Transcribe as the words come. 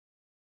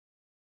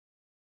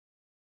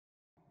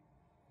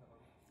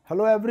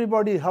Hello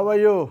everybody, how are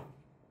you?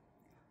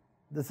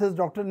 This is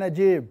Dr.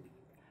 Najeeb.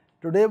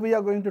 Today we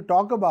are going to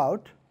talk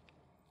about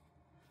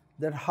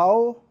that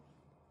how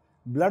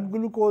blood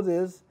glucose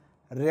is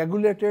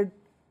regulated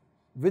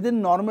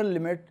within normal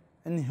limit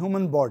in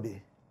human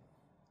body,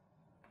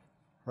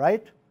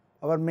 right?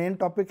 Our main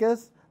topic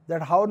is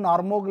that how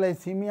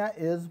normoglycemia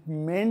is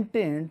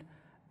maintained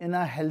in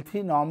a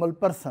healthy normal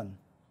person,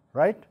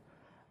 right?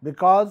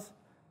 Because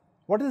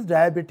what is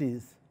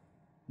diabetes?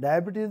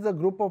 Diabetes is a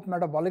group of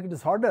metabolic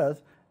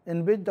disorders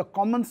in which the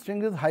common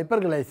string is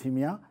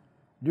hyperglycemia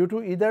due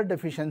to either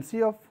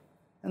deficiency of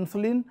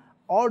insulin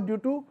or due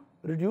to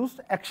reduced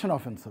action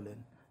of insulin,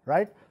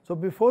 right? So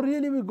before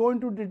really we go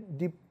into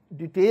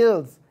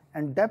details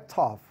and depth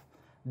of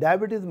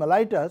diabetes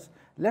mellitus,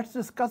 let's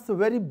discuss the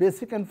very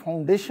basic and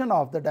foundation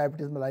of the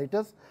diabetes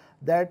mellitus,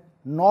 that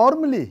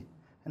normally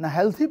in a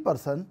healthy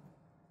person,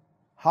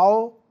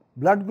 how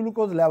blood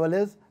glucose level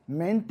is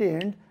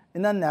maintained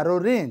in a narrow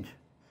range,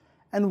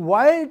 and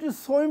why it is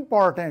so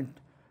important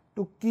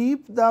to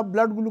keep the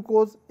blood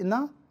glucose in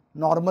a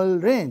normal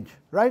range,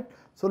 right?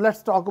 So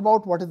let's talk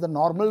about what is the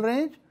normal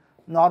range.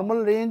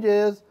 Normal range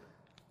is,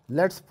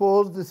 let's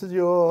suppose this is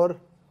your,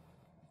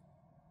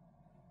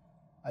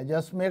 I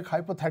just make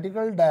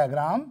hypothetical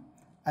diagram,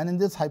 and in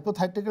this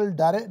hypothetical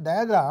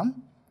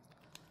diagram,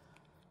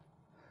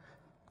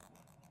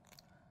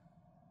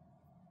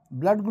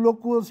 blood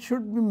glucose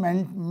should be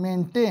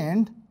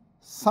maintained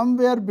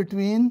somewhere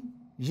between,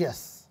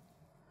 yes.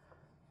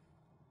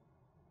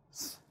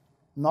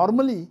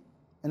 Normally,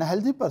 in a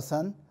healthy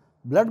person,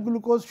 blood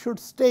glucose should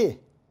stay,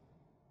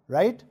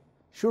 right?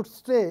 Should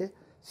stay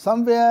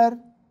somewhere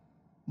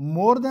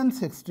more than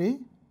 60,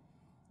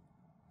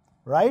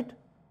 right?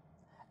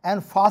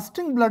 And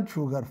fasting blood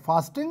sugar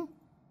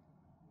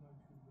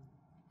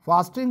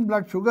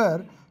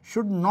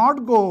should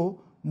not go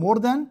more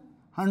than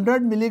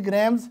 100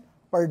 milligrams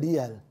per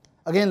dl.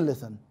 Again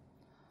listen,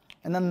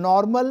 in a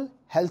normal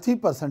healthy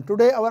person,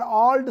 today our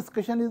all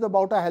discussion is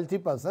about a healthy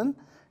person.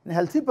 In a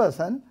healthy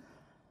person,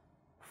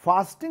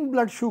 fasting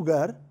blood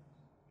sugar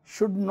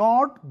should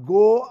not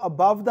go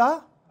above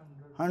the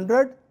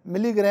 100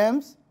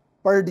 milligrams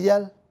per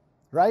dl,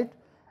 right?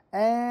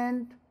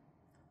 And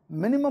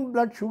minimum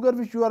blood sugar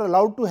which you are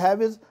allowed to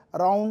have is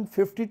around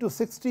 50 to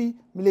 60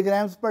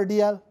 milligrams per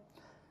dl.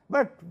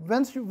 But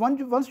once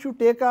you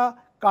take a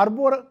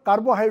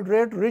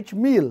carbohydrate rich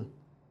meal,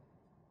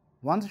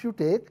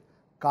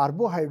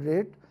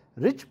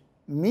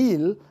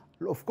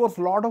 of course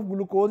lot of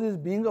glucose is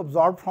being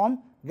absorbed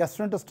from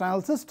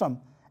gastrointestinal system,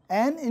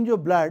 and in your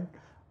blood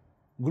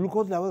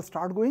glucose levels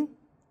start going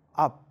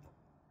up,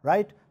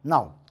 right?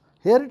 Now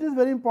here it is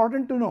very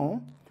important to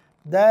know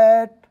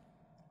that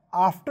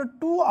after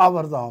 2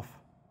 hours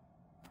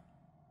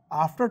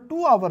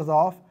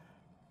of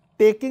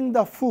taking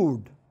the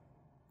food,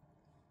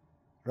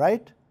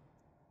 right,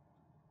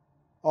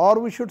 or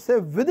we should say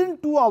within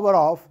 2 hours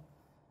of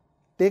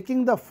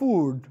taking the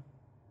food,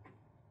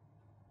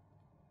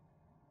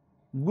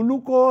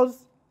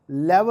 glucose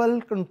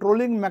level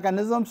controlling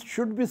mechanisms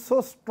should be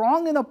so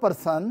strong in a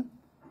person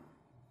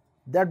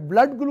that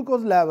blood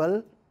glucose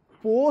level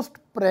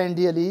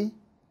postprandially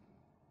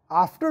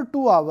after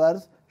 2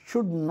 hours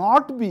should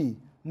not be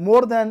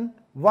more than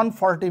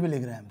 140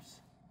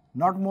 milligrams,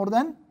 not more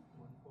than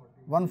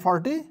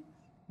 140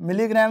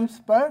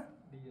 milligrams per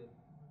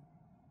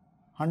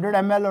 100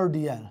 ml or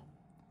dl,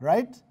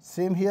 right?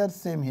 Same here,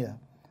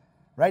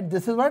 right?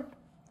 This is what?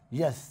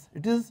 Yes,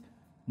 it is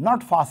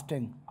not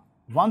fasting.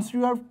 Once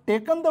you have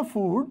taken the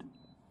food,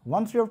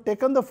 blood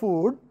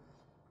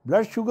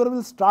sugar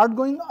will start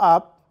going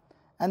up,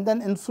 and then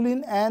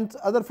insulin and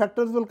other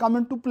factors will come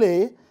into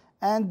play,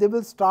 and they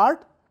will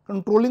start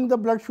controlling the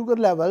blood sugar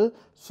level.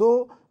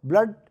 So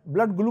blood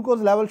glucose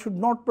level should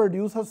not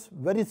produce a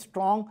very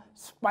strong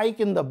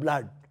spike in the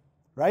blood,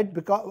 right?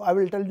 Because I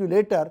will tell you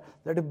later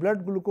that if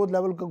blood glucose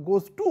level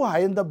goes too high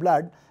in the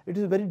blood, it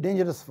is very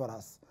dangerous for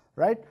us,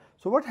 right?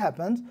 So what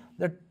happens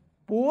that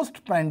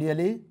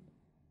postprandially,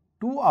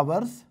 2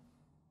 hours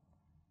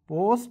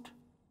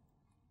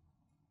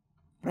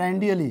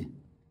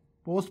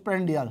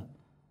postprandial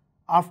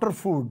after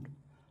food,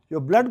 your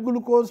blood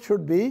glucose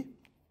should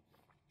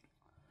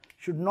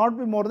not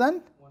be more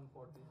than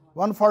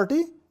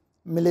 140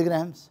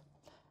 milligrams.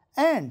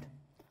 And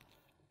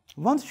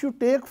once you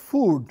take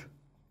food,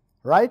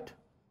 right,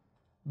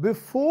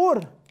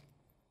 before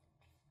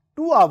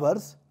 2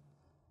 hours,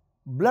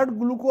 blood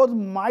glucose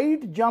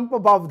might jump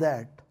above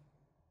that.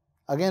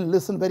 Again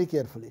listen very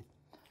carefully.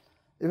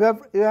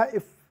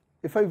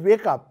 If I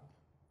wake up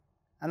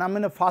and I'm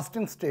in a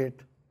fasting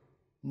state,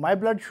 my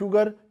blood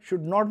sugar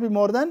should not be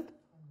more than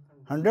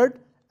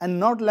 100 and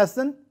not less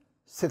than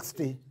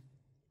 60,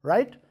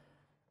 right?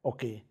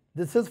 Okay,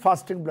 this is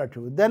fasting blood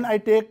sugar. Then I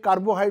take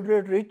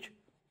carbohydrate rich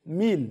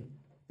meal.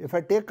 If I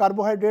take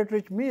carbohydrate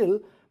rich meal,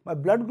 my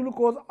blood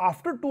glucose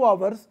after 2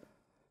 hours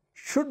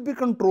should be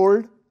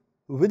controlled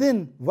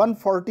within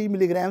 140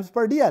 milligrams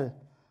per dl.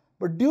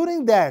 But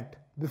during that,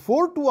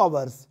 before 2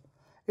 hours,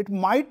 it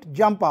might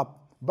jump up,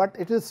 but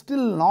it is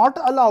still not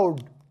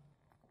allowed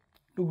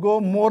to go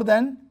more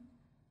than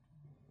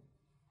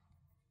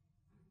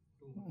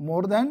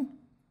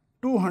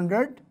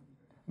 200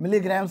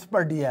 milligrams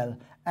per dl,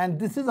 and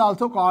this is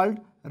also called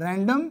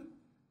random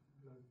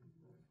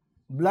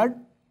blood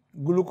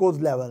glucose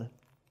level,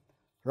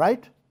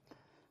 right?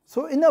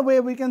 So in a way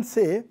we can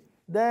say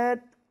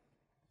that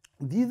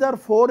these are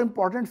 4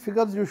 important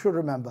figures you should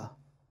remember,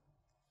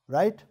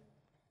 right?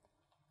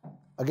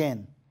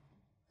 Again,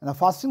 in a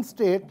fasting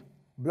state,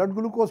 blood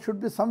glucose should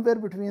be somewhere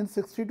between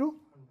 60 to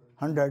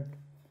 100.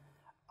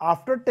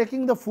 After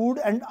taking the food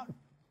and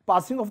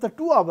passing of the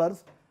 2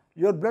 hours,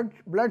 your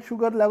blood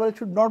sugar level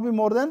should not be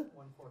more than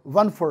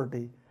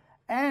 140.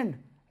 And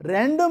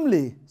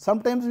randomly,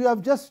 sometimes we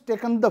have just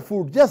taken the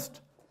food,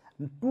 just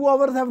 2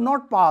 hours have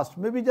not passed,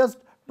 maybe just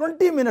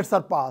 20 minutes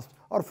are passed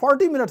or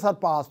 40 minutes are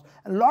passed,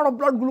 and a lot of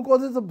blood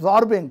glucose is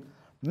absorbing.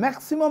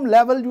 Maximum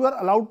level you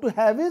are allowed to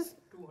have is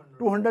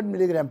 200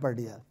 milligram per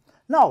dl.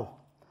 Now,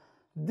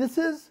 this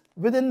is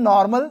within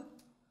normal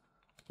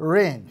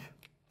range,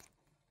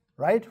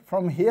 right?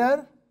 From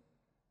here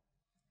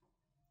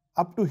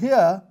up to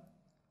here,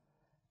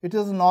 it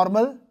is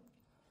normal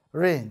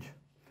range.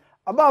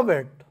 Above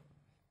it,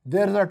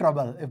 there is a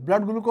trouble. If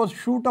blood glucose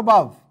shoot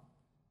above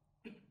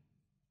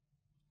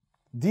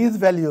these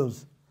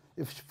values,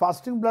 if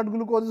fasting blood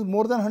glucose is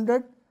more than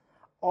 100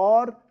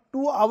 or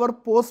 2 hour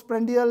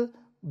postprandial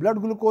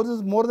blood glucose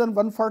is more than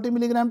 140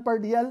 milligram per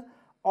dl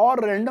or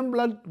random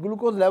blood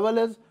glucose level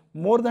is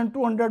more than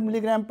 200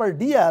 milligram per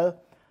dl,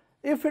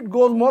 if it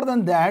goes more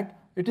than that,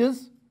 it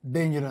is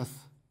dangerous.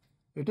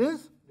 It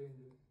is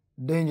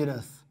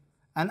dangerous.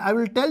 And I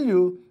will tell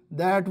you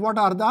that what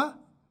are the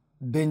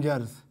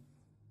dangers.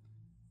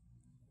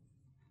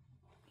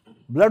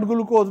 Blood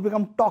glucose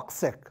become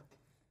toxic.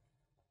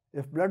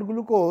 If blood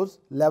glucose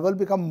level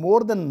become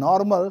more than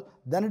normal,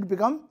 then it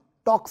become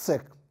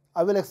toxic.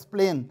 I will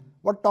explain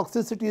what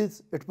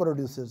toxicities it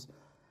produces.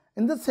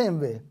 In the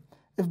same way,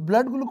 if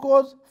blood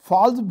glucose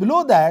falls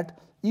below that,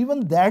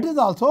 even that is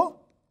also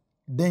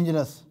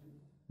dangerous.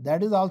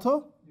 That is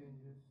also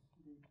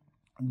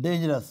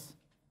dangerous.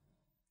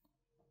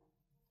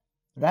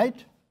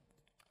 Right?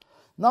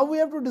 Now we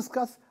have to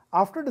discuss,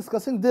 after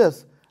discussing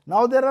this,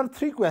 now there are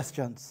 3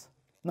 questions.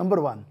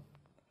 Number 1,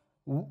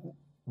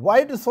 why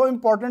it is so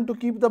important to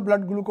keep the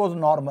blood glucose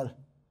normal?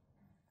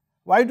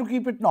 Why to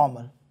keep it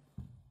normal?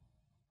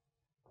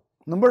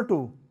 Number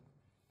 2,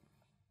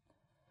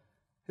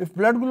 if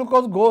blood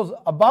glucose goes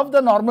above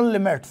the normal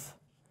limits,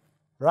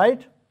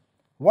 right,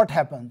 what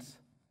happens?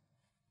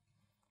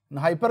 In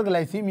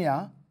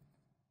hyperglycemia,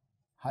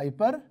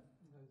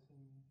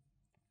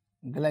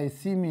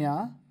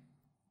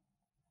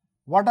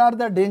 what are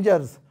the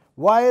dangers?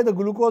 Why the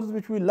glucose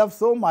which we love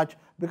so much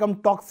become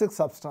toxic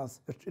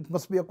substance? It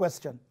must be a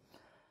question.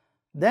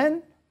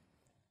 Then,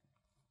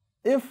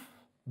 if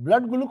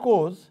blood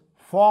glucose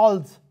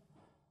falls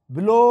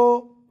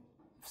below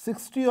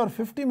 60 or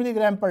 50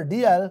 milligram per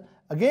dl,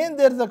 again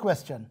there is a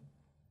question.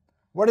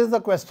 What is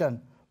the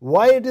question?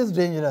 Why it is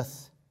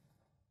dangerous?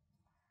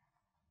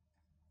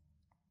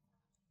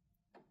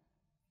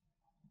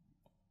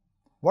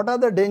 What are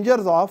the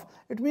dangers of?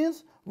 It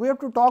means we have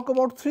to talk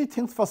about 3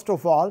 things first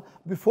of all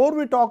before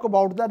we talk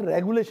about the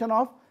regulation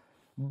of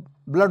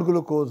blood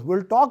glucose.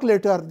 We'll talk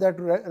later that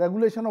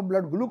regulation of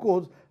blood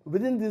glucose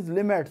within these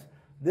limits.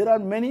 There are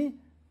many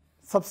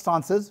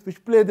substances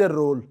which play their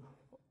role.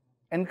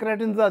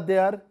 Incretins are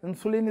there,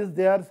 insulin is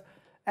there,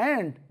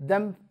 and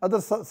then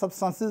other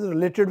substances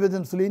related with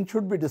insulin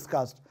should be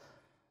discussed.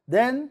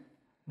 Then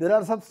there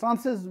are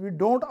substances we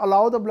don't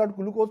allow the blood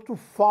glucose to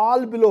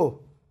fall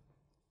below,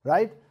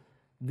 right?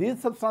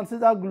 These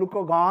substances are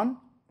glucagon,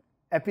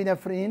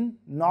 epinephrine,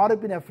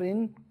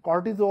 norepinephrine,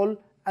 cortisol,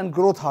 and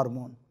growth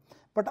hormone.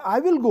 But I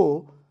will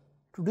go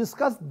to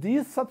discuss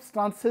these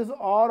substances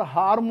or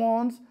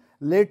hormones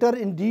later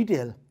in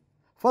detail.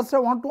 First, I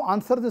want to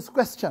answer this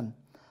question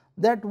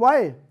that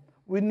why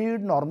we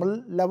need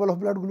normal level of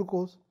blood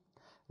glucose,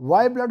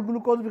 why blood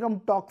glucose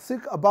become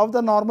toxic above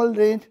the normal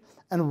range,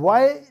 and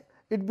why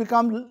it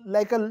becomes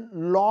like a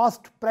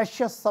lost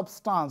precious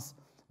substance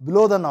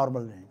below the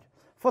normal range.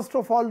 First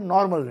of all,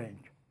 normal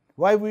range.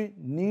 Why we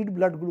need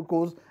blood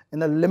glucose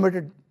in a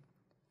limited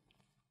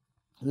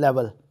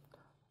level.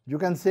 You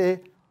can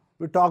say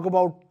we talk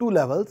about 2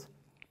 levels,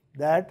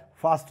 that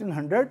fasting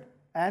 100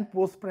 and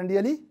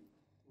postprandially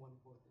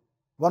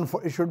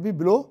 140. It should be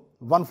below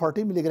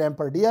 140 milligram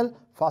per dl.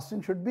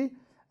 Fasting should be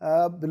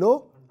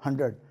below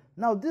 100.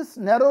 Now this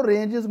narrow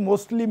range is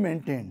mostly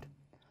maintained.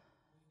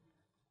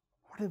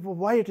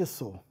 Why it is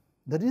so?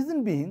 The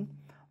reason being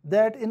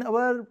that in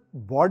our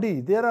body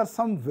there are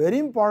some very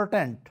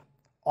important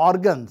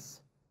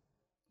organs,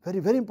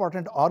 very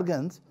important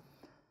organs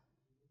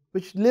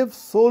which live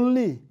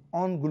solely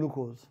on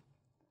glucose.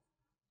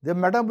 Their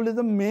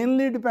metabolism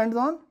mainly depends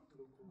on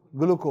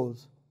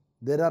glucose.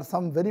 There are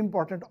some very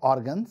important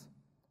organs,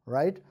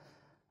 right,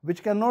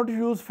 which cannot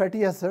use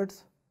fatty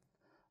acids,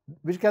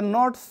 which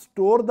cannot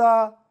store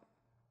the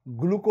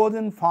glucose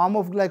in form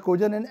of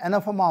glycogen in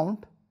enough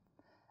amount,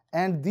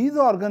 and these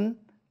organs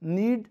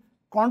need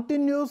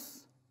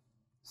continuous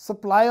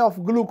supply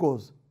of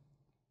glucose.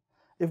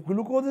 If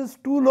glucose is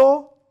too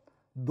low,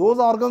 those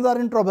organs are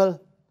in trouble.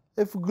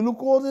 If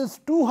glucose is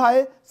too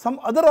high, some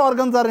other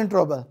organs are in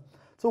trouble.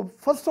 So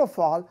first of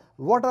all,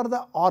 what are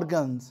the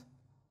organs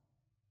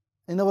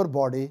in our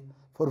body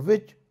for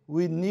which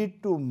we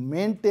need to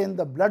maintain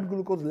the blood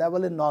glucose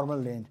level in normal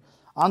range?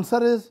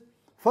 Answer is,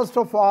 first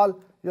of all,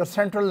 your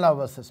central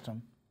nervous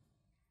system.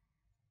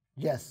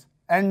 Yes,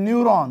 and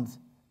neurons.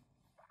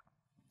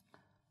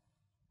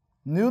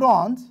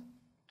 Neurons,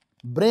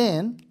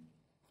 brain,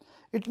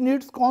 it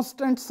needs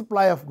constant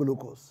supply of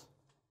glucose.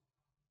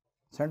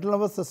 Central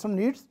nervous system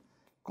needs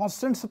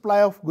constant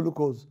supply of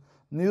glucose.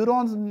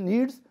 Neurons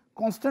needs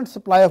constant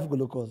supply of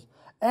glucose,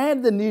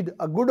 and they need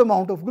a good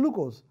amount of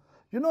glucose.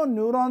 You know,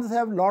 neurons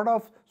have lot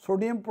of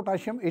sodium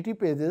potassium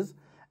ATPases,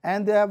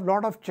 and they have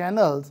lot of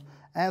channels,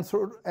 and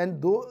so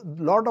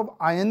lot of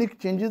ionic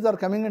changes are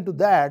coming into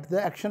that.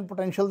 The action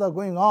potentials are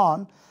going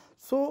on.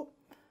 So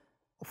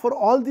for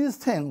all these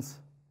things,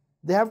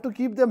 they have to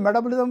keep their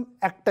metabolism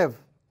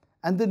active,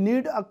 and they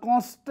need a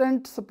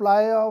constant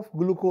supply of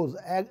glucose.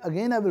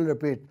 Again, I will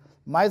repeat,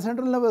 my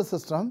central nervous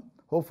system,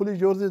 hopefully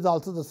yours is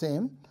also the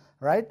same,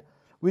 right?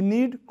 We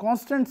need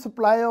constant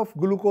supply of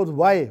glucose.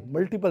 Why?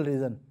 Multiple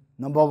reasons.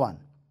 Number one,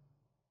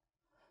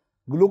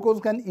 glucose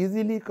can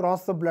easily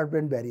cross the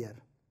blood-brain barrier,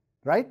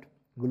 right?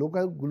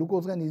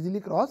 Glucose can easily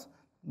cross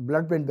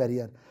blood-brain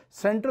barrier.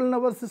 Central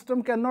nervous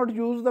system cannot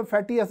use the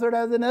fatty acid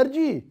as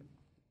energy.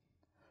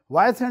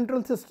 Why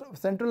central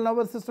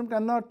nervous system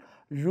cannot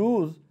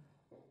use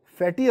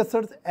fatty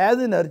acids as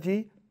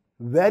energy?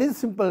 Very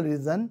simple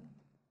reason.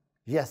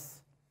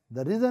 Yes,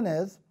 the reason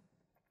is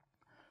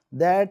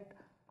that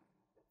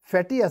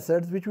fatty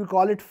acids, which we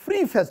call it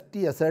free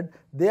fatty acid,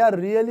 they are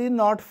really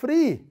not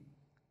free.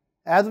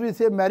 As we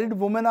say, married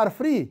women are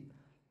free,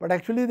 but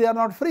actually they are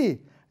not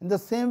free. In the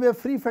same way,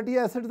 free fatty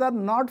acids are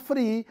not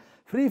free.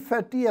 Free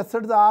fatty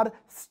acids are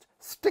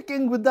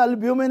sticking with the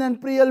albumin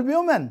and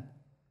pre-albumin.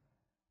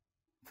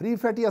 Free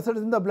fatty acids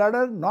in the blood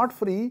are not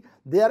free.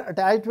 They are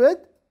attached with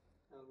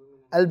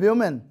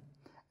albumin.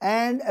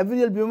 And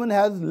every albumin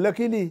has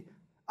luckily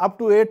up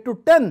to 8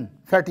 to 10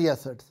 fatty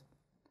acids.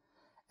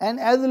 And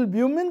as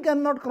albumin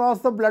cannot cross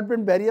the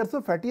blood-brain barrier,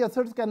 so fatty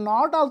acids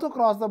cannot also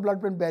cross the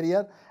blood-brain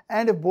barrier.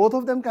 And if both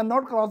of them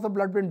cannot cross the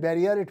blood-brain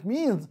barrier, it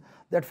means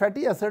that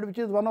fatty acid, which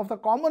is one of the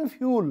common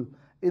fuel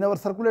in our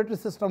circulatory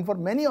system for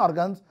many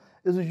organs,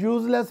 is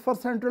useless for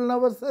central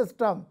nervous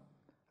system,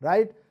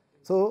 right?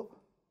 So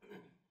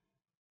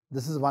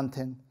this is one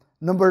thing.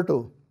 Number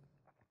two,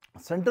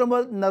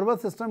 central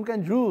nervous system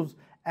can use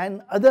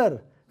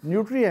another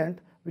nutrient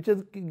which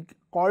is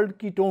called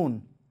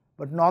ketone.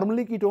 But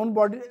normally ketone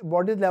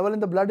body level in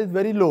the blood is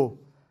very low,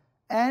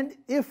 and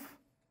if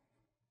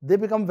they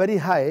become very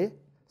high,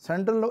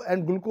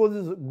 and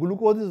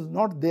glucose is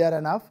not there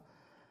enough,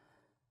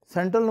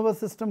 central nervous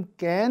system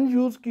can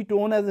use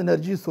ketone as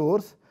energy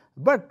source,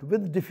 but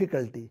with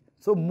difficulty.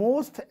 So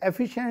most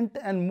efficient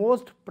and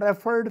most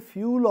preferred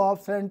fuel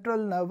of central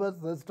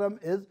nervous system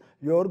is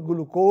your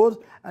glucose,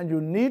 and you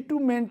need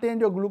to maintain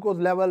your glucose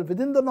level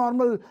within the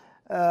normal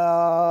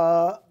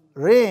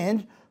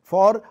range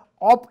for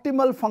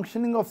optimal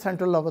functioning of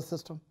central nervous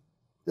system.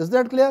 Is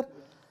that clear?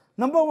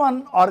 Number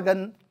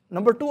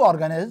two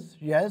organ is,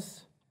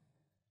 yes,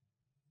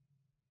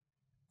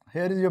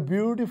 here is your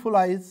beautiful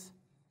eyes,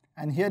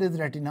 and here is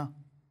retina.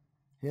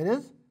 Here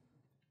is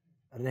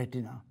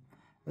retina.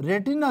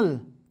 Retinal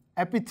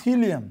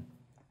epithelium,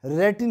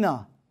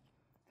 retina,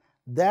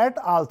 that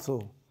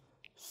also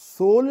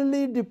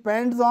solely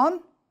depends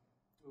on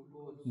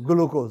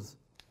glucose,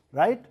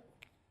 right?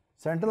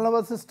 Central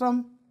nervous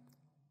system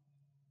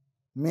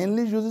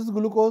mainly uses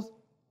glucose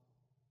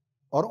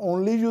or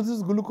only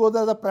uses glucose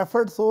as a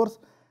preferred source.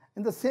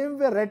 In the same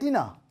way,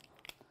 retina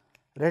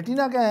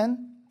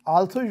can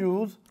also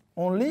use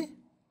only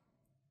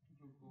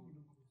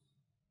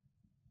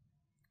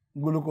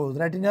glucose,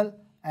 retinal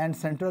and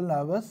central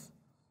nervous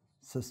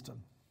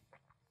system.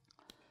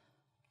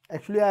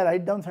 Actually, I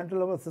write down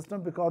central nervous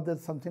system because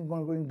there's something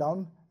going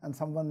down and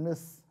someone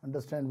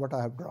misunderstand what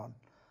I have drawn.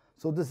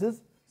 So this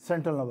is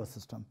central nervous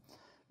system.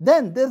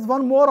 Then there's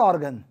one more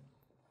organ.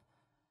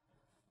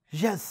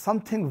 Yes,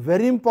 something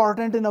very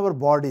important in our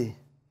body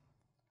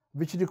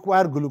which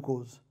require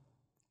glucose,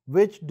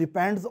 which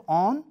depends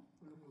on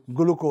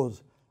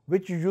glucose,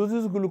 which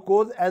uses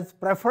glucose as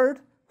preferred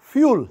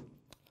fuel.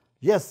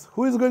 Yes,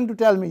 who is going to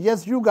tell me?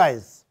 Yes, you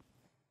guys.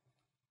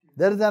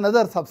 There is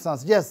another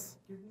substance. Yes.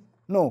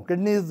 No,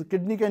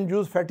 kidney can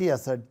use fatty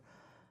acid.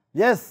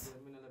 Yes.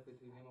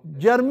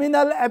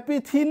 Germinal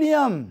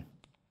epithelium.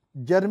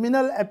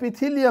 Germinal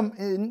epithelium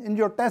in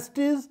your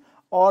testes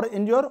or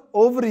in your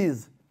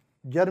ovaries.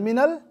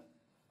 Germinal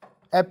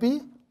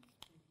epithelium.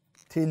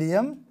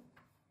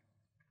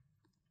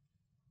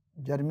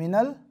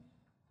 Germinal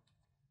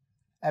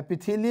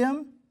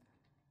epithelium,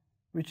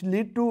 which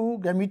lead to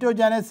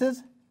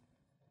gametogenesis,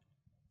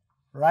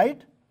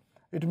 right?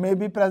 It may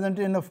be present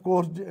in, of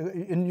course,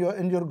 in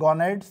your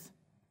gonads.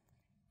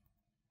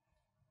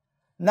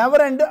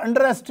 Never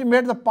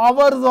underestimate the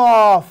powers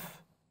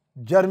of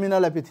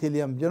germinal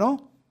epithelium. You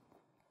know,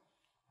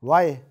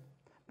 Why?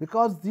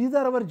 Because these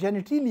are our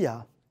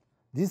genitalia.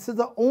 This is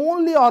the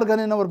only organ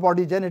in our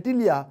body,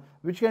 genitalia,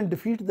 which can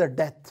defeat the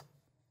death.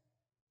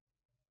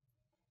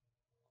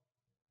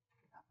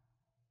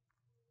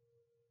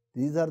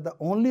 These are the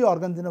only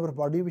organs in our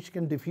body which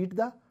can defeat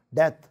the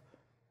death.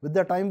 With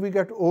the time we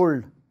get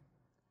old,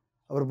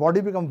 our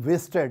body becomes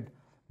wasted.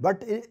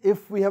 But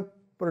if we have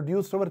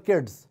produced our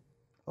kids,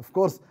 of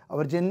course,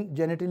 our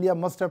genitalia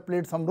must have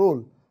played some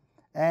role.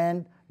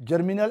 And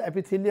germinal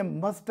epithelium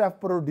must have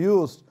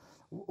produced,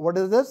 what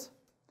is this?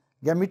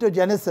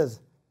 Gametogenesis,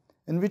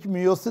 in which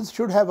meiosis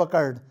should have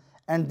occurred.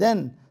 And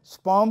then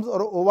sperms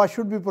or ova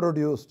should be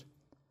produced,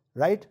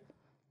 right?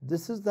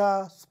 This is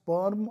the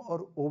sperm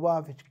or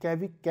ova which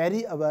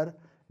carry our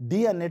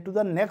DNA to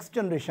the next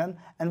generation,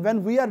 and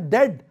when we are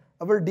dead,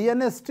 our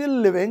DNA is still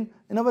living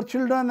in our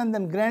children and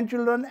then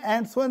grandchildren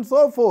and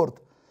so forth.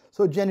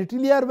 So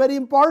genitalia are very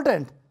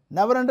important.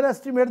 Never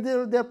underestimate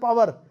their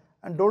power,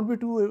 and don't be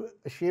too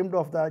ashamed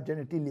of the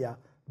genitalia.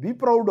 Be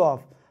proud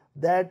of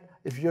that.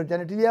 If your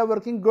genitalia are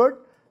working good,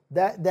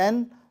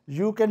 then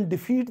you can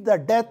defeat the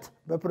death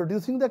by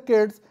producing the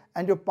kids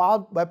and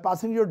by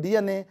passing your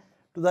DNA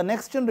to the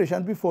next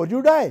generation before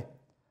you die.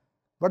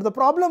 But the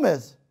problem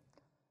is,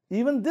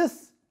 even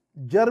this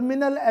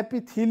germinal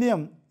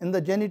epithelium in the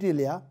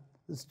genitalia,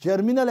 this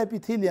germinal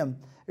epithelium,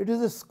 it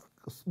is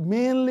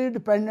mainly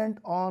dependent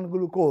on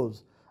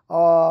glucose.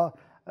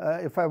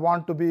 If I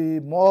want to be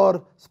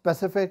more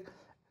specific,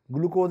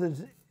 glucose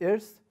is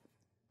its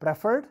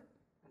preferred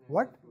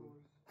what?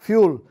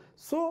 Fuel.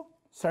 So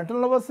central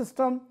nervous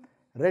system,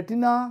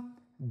 retina,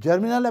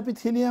 germinal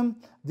epithelium,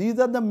 these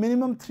are the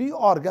minimum 3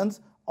 organs.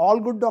 All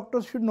good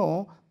doctors should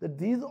know that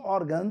these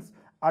organs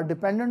are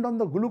dependent on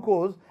the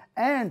glucose,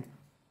 and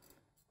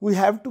we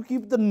have to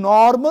keep the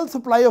normal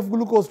supply of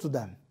glucose to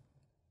them.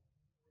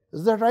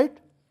 Is that right?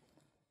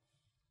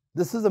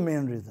 This is the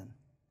main reason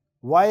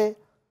why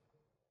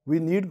we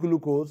need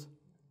glucose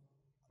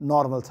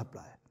normal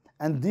supply.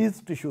 And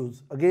these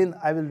tissues, again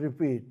I will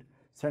repeat,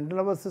 central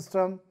nervous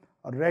system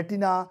or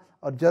retina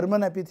or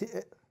German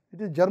epithelium,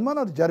 it is German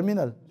or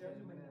germinal?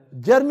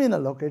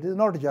 Germinal, okay, it is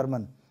not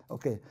German.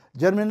 Okay,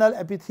 germinal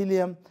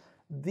epithelium,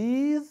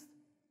 these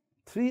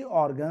 3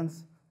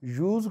 organs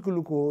use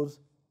glucose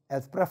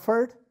as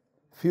preferred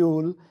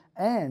fuel,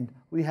 and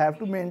we have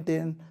to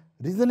maintain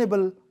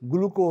reasonable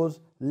glucose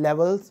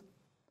levels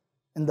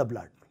in the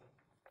blood.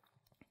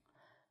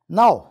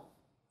 Now,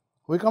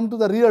 we come to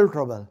the real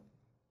trouble.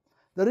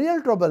 The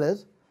real trouble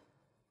is,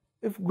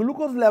 if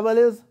glucose level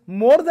is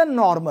more than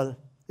normal,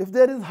 if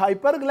there is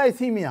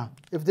hyperglycemia,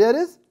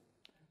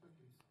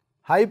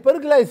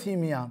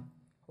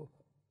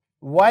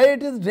 why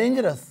it is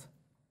dangerous?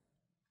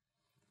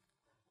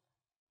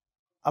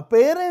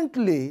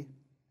 Apparently,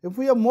 if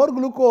we have more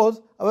glucose,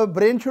 our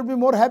brain should be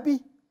more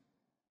happy.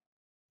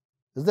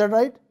 Is that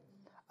right?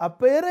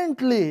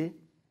 Apparently,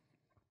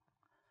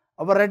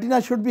 our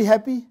retina should be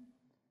happy,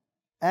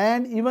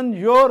 and even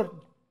your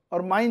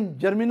or mine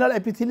germinal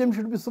epithelium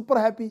should be super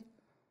happy.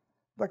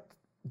 But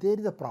there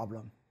is a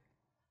problem.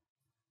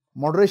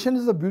 Moderation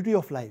is the beauty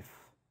of life.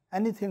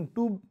 Anything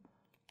too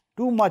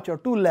much or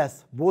too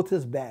less, both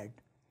is bad.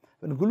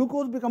 When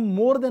glucose becomes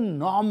more than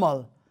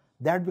normal,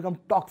 that becomes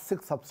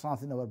toxic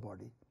substance in our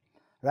body,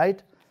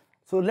 right?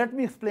 So let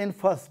me explain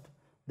first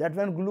that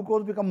when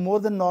glucose becomes more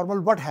than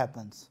normal, what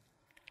happens?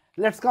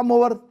 Let's come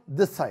over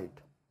this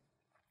side.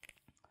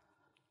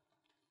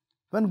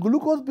 When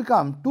glucose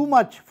becomes too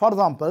much, for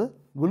example,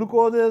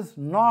 glucose is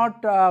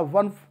not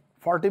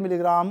 140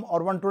 milligram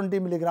or 120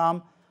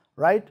 milligram,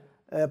 right,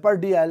 per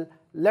dl.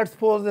 Let's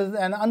suppose there is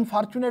an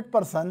unfortunate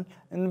person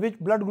in which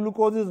blood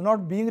glucose is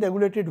not being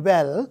regulated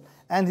well,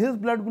 and his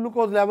blood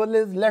glucose level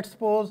is, let's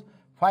suppose,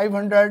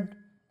 500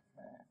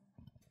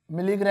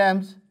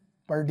 milligrams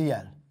per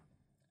dl.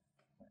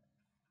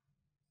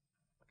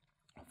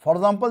 For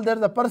example, there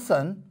is a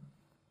person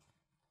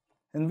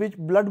in which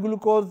blood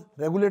glucose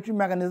regulatory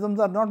mechanisms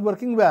are not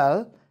working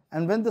well,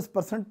 and when this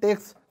person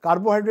takes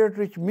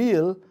carbohydrate-rich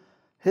meal,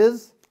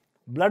 his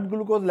blood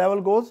glucose level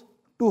goes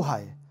too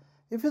high.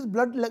 If his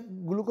blood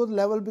glucose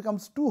level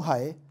becomes too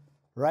high,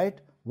 right,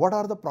 what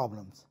are the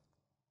problems?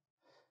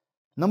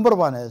 Number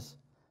one is,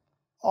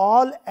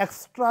 all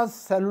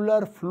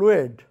extracellular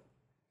fluid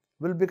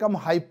will become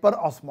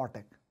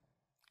hyperosmotic.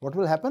 What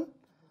will happen?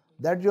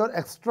 That your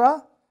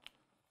extracellular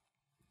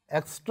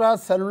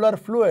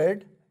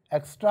fluid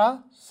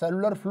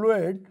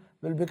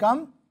will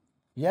become,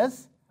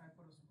 yes,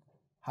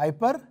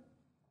 hyperosmotic.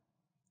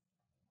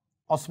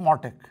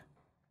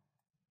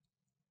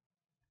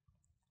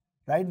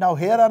 Right, now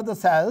here are the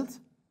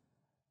cells,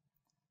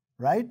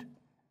 right,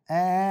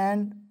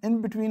 and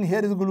in between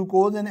here is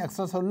glucose and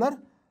extracellular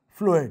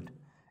fluid.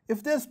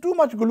 If there is too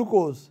much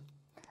glucose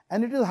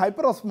and it is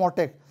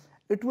hyperosmotic,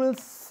 it will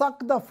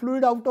suck the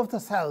fluid out of the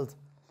cells,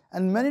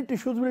 and many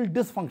tissues will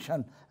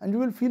dysfunction and you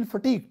will feel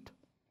fatigued.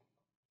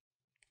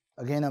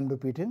 Again I am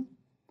repeating,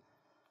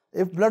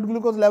 if blood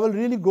glucose level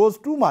really goes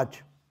too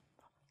much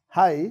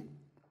high,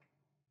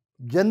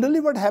 generally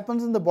what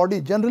happens in the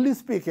body, generally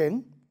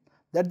speaking,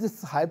 that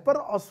this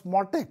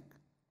hyperosmotic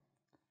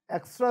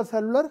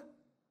extracellular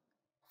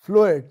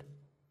fluid.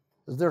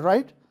 Is that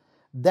right?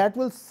 That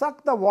will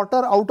suck the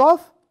water out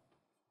of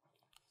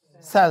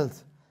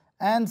cells,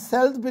 and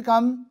cells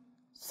become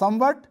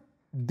somewhat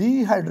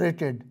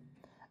dehydrated,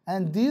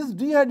 and these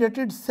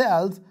dehydrated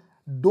cells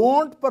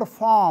don't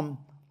perform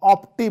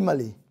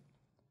optimally.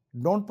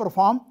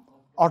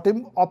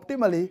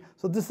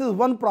 So this is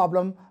one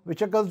problem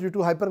which occurs due to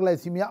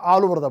hyperglycemia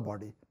all over the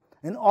body,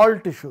 in all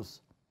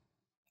tissues.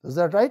 Is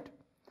that right?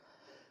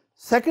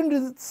 Second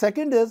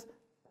is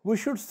we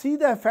should see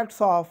the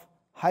effects of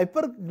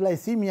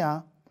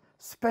hyperglycemia,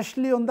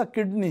 especially on the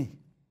kidney.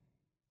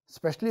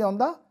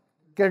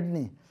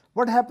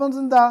 What happens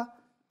in the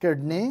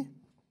kidney?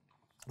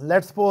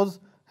 Let's suppose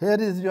here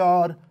is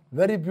your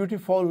very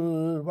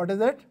beautiful, what is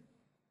it?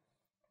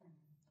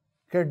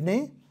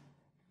 Kidney.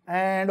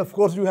 And of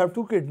course you have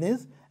two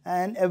kidneys,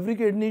 and every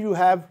kidney you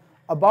have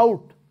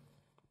about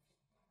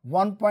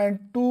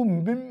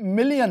 1.2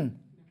 million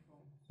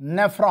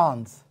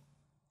nephrons.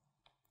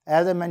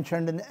 As I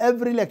mentioned in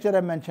every lecture, I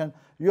mentioned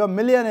you are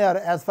millionaire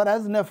as far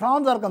as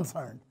nephrons are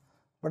concerned.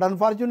 But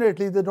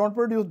unfortunately, they don't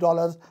produce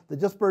dollars, they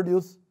just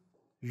produce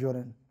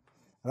urine,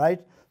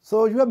 right?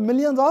 So you have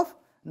millions of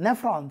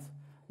nephrons.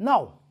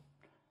 Now,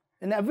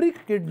 in every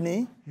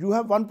kidney, you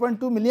have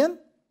 1.2 million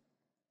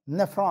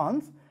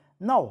nephrons.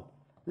 Now,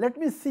 let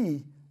me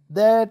see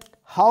that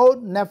how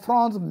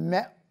nephrons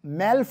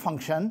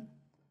malfunction.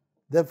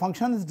 Their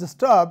function is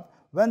disturbed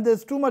when there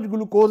is too much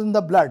glucose in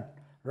the blood,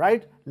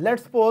 right?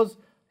 Let's suppose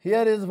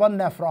here is one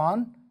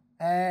nephron,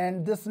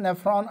 and this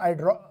nephron I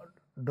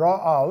draw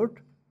out.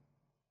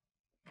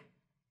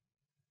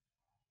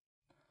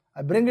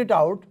 I bring it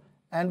out,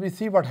 and we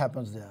see what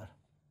happens there.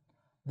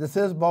 This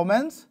is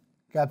Bowman's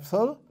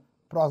capsule,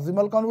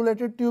 proximal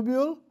convoluted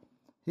tubule.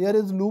 Here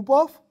is loop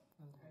of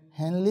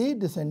Henle,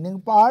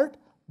 descending part,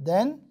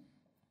 then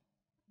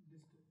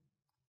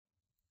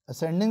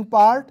ascending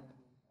part,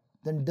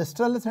 then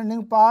distal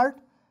ascending part,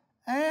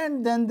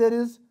 and then there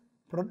is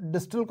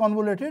distal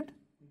convoluted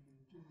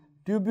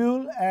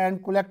tubule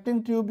and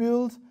collecting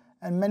tubules,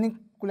 and many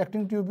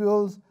collecting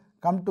tubules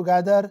come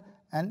together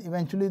and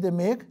eventually they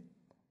make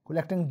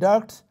collecting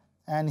ducts,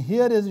 and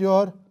here is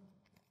your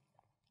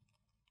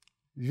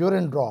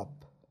urine drop.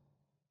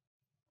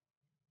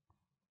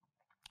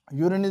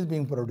 Urine is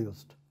being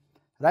produced,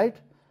 right?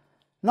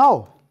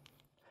 Now,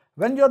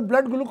 when your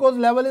blood glucose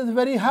level is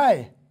very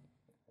high,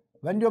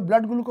 very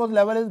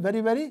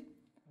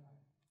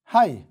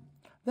high,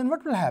 then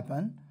what will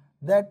happen?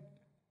 That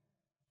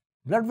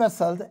blood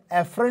vessels,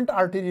 afferent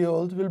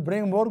arterioles will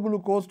bring more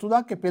glucose to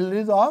the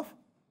capillaries of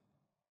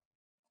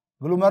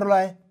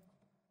glomeruli,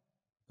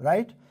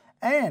 right?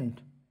 And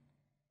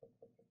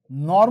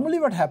normally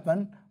what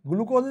happens,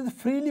 glucose is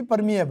freely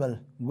permeable.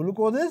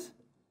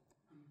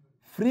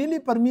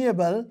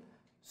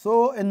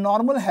 So a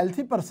normal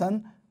healthy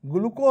person,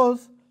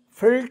 glucose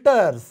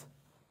filters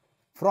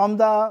from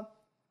the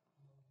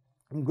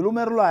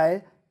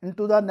glomeruli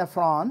into the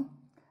nephron,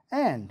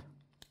 and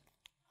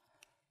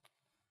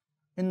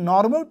in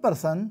normal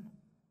person,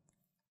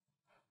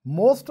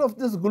 most of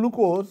this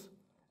glucose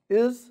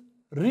is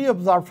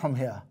reabsorbed from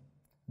here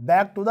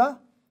back to the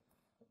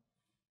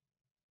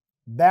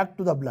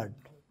blood.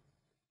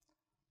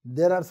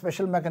 There are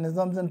special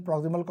mechanisms in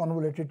proximal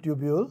convoluted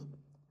tubule,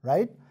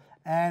 right?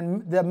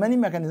 And there are many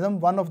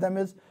mechanisms. One of them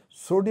is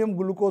sodium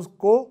glucose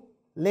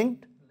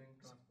co-linked,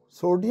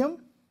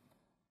 sodium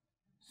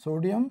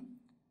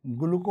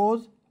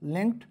glucose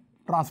linked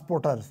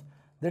transporters.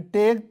 They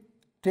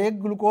take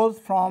glucose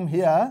from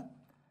here,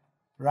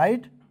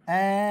 right?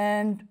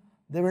 And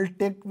they will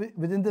take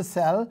within the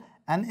cell,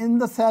 and in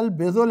the cell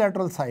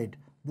basolateral side,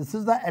 this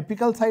is the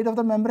apical side of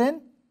the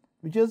membrane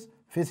which is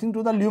facing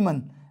to the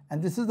lumen,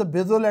 and this is the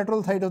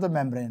basolateral side of the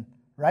membrane,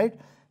 right?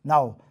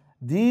 Now,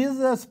 these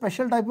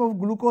special type of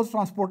glucose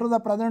transporters are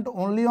present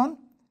only on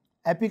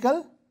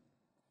apical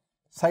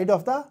side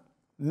of the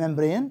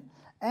membrane,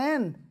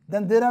 and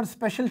then there are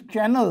special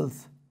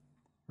channels,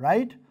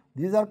 right?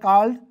 These are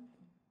called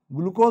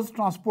glucose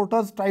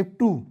transporters type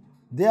 2.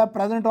 They are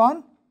present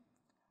on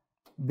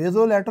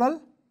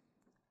basolateral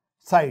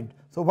side.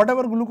 So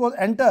whatever glucose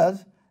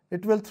enters,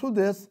 it will through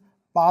this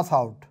pass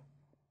out,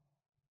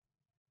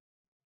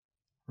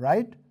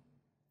 right,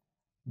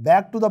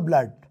 back to the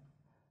blood.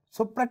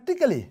 So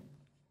practically,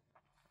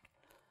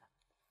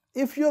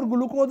 if your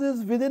glucose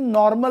is within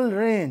normal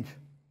range,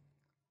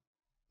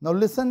 now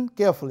listen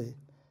carefully,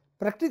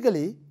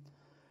 practically,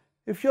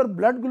 if your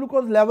blood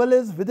glucose level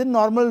is within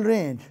normal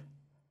range,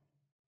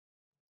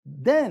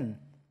 then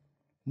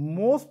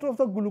most of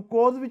the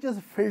glucose which is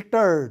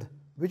filtered,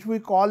 which we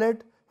call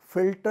it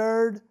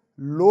filtered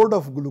load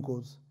of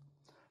glucose,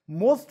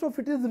 most of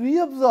it is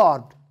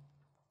reabsorbed,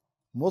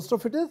 most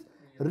of it is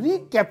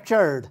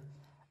recaptured,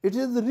 it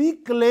is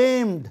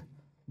reclaimed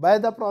by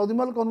the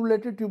proximal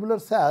convoluted tubular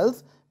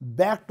cells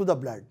back to the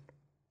blood,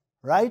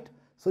 right?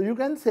 So you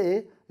can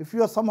say, if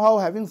you are somehow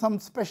having some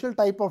special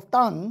type of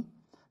tongue,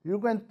 you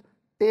can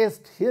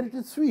taste, here it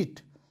is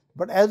sweet,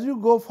 but as you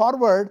go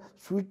forward,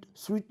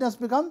 sweetness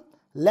becomes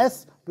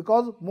less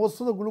because most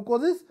of the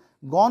glucose is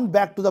gone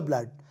back to the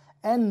blood.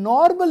 And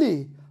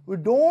normally, we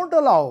don't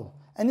allow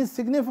any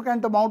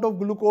significant amount of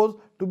glucose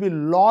to be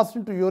lost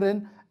into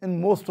urine in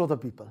most of the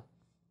people.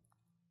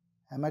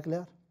 Am I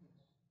clear?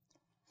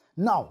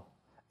 Now,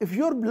 if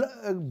your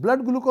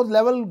blood glucose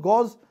level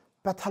goes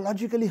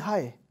pathologically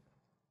high,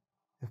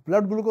 if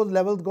blood glucose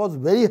level goes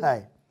very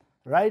high,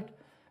 right,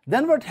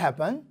 then what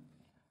happens?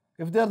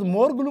 If there is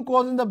more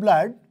glucose in the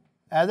blood,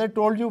 as I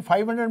told you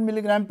 500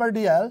 milligram per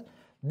dl,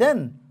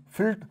 then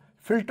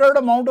filtered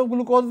amount of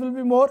glucose will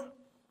be more.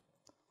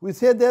 We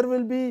say there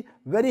will be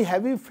very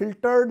heavy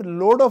filtered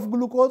load of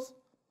glucose,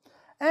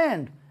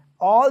 and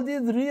all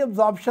these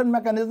reabsorption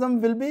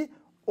mechanisms will be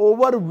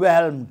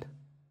overwhelmed.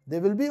 They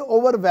will be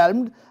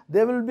overwhelmed.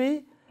 They will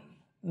be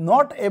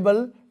not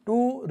able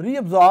to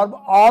reabsorb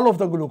all of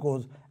the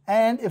glucose.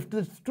 And if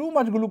there's too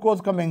much glucose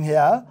coming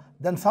here,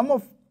 then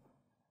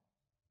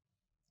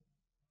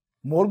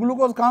more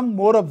glucose comes,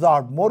 more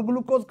absorbed. More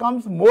glucose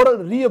comes, more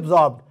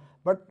reabsorbed.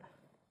 But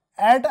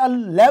at a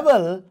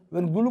level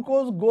when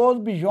glucose goes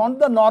beyond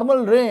the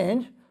normal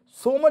range,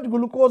 so much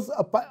glucose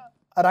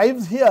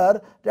arrives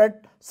here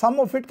that some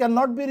of it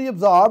cannot be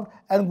reabsorbed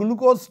and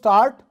glucose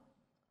start.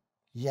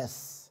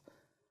 Yes,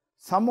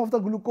 some of the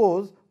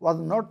glucose was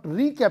not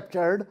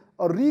recaptured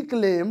or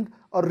reclaimed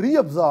or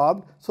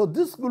reabsorbed. So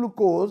this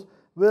glucose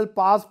will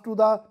pass to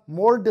the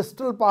more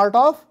distal part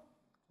of,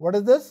 what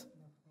is this?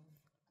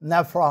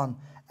 Nephron.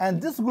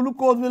 And this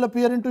glucose will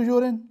appear into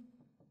urine.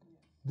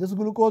 This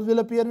glucose will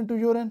appear into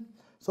urine.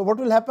 So what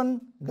will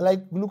happen?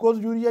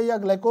 Glucoseuria or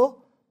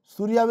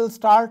glycosuria will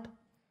start.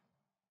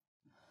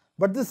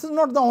 But this is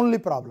not the only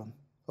problem.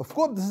 Of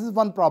course, this is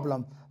one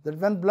problem, that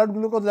when blood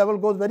glucose level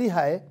goes very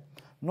high,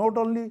 not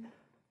only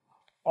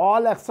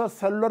all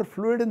extracellular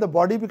fluid in the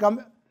body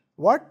become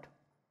what?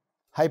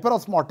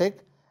 Hyperosmotic,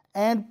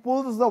 and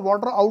pulls the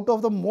water out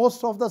of the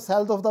most of the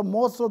cells of the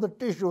most of the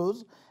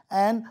tissues,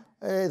 and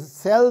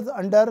cells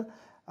under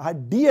a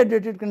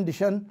dehydrated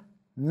condition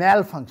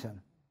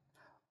malfunction.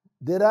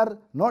 These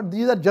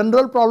are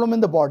general problem in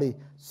the body.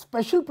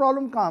 Special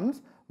problem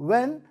comes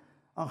when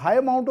a high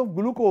amount of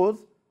glucose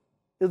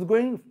is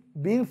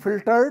being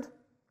filtered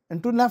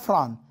into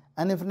nephron,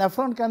 and if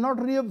nephron cannot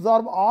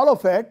reabsorb all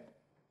of it,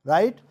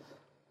 right,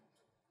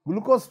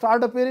 glucose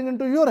start appearing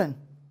into urine.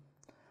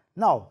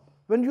 Now,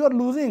 when you are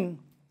losing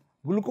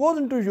glucose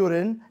into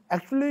urine,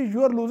 actually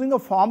you are losing a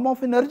form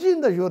of energy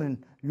in the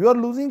urine. You are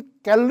losing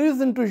calories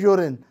into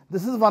urine.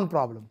 This is one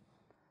problem.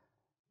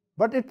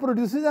 But it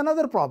produces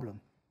another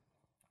problem,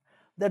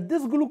 that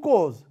this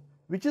glucose,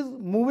 which is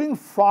moving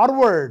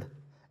forward,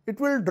 it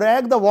will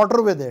drag the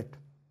water with it.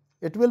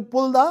 It will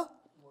pull the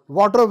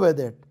water with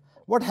it.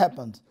 What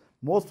happens?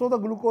 Most of the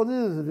glucose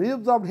is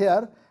reabsorbed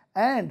here,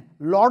 and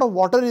lot of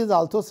water is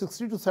also,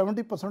 60 to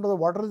 70% of the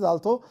water is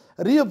also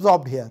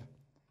reabsorbed here,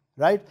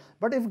 right?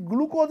 But if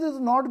glucose is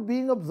not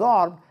being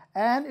absorbed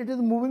and it is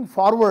moving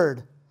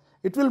forward,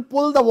 it will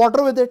pull the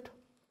water with it.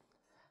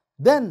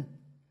 Then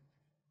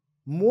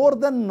more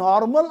than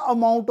normal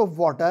amount of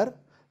water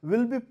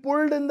will be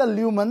pulled in the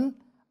lumen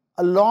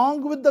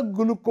along with the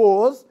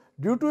glucose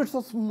due to its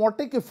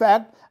osmotic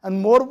effect,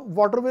 and more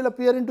water will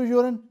appear into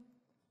urine,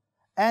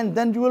 and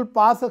then you will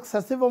pass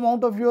excessive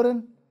amount of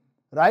urine,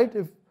 right?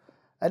 If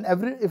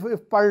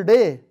per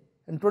day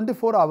in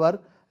 24 hours,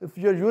 if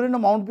your urine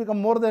amount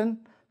become more than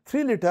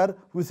 3 liters,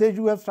 we say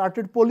you have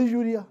started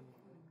polyuria.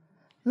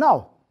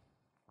 Now,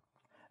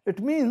 it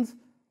means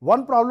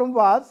one problem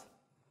was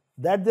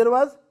that there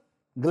was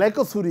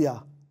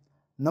glycosuria.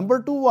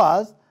 Number 2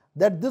 was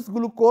that this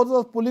glucose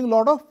was pulling a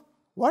lot of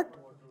what?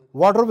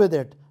 Water with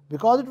it.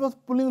 Because it was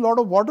pulling a lot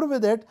of water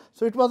with it,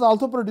 so it was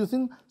also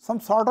producing some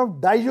sort of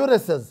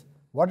diuresis.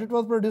 What it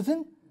was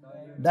producing?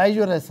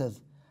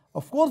 Diuresis.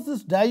 Of course,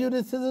 this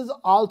diuresis is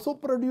also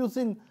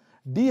producing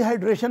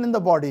dehydration in the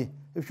body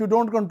if you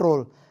don't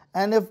control.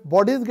 And if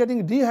body is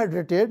getting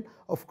dehydrated,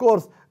 of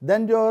course,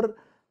 then your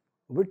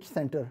which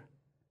center?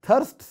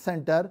 Thirst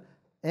center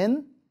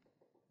in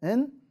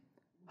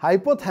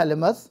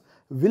hypothalamus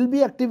will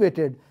be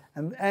activated.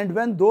 And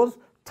when those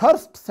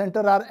thirst center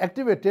are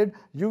activated,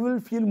 you will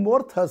feel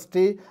more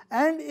thirsty,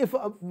 and if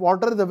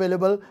water is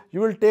available, you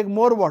will take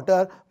more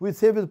water. We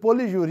say with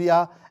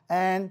polyuria,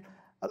 and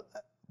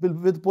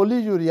with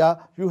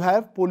polyuria you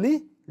have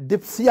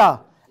polydipsia,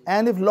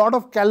 and if lot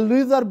of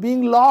calories are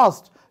being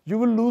lost, you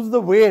will lose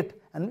the weight,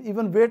 and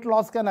even weight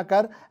loss can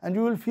occur, and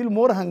you will feel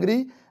more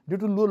hungry due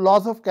to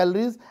loss of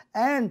calories,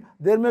 and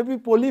there may be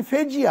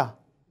polyphagia.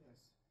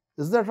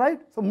 Is that right?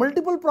 So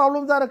multiple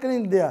problems are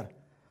occurring there.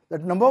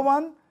 That number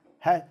 1,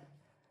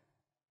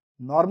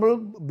 normal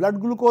blood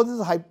glucose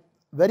is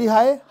very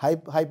high,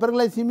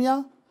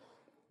 hyperglycemia.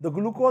 The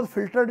glucose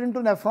filtered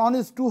into nephron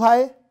is too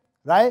high,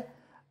 right?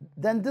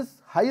 Then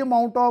this high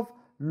load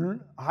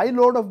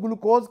of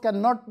glucose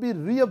cannot be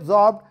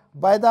reabsorbed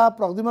by the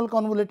proximal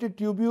convoluted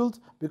tubules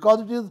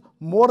because it is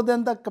more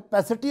than the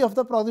capacity of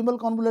the proximal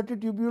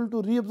convoluted tubule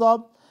to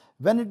reabsorb.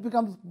 When it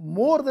becomes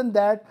more than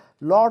that,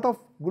 lot of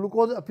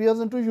glucose appears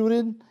into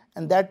urine,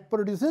 and that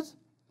produces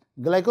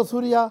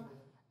glycosuria.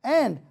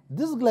 And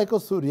this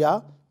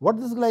glycosuria what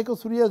this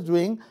glycosuria is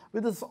doing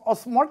with this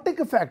osmotic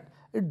effect,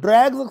 it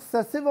drags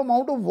excessive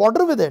amount of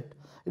water with it.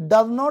 It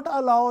does not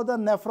allow the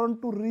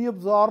nephron to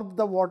reabsorb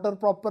the water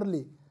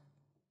properly.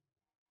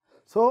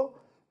 So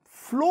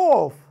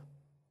flow of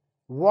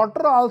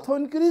water also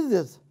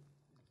increases.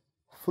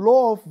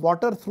 Flow of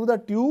water through the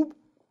tube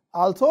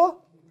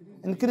also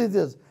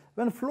increases.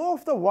 When flow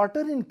of the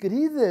water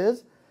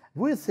increases,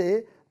 we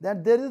say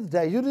that there is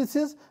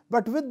diuresis,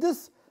 but with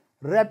this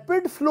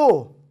rapid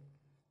flow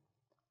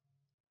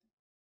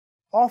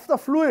of the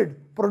fluid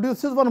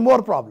produces one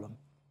more problem,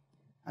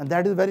 and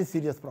that is a very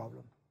serious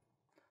problem.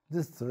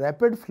 This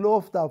rapid flow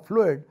of the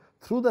fluid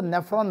through the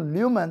nephron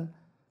lumen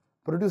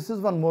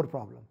produces one more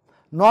problem.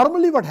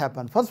 Normally what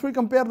happens? First we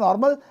compare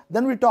normal,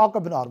 then we talk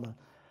abnormal.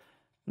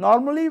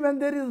 Normally when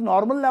there is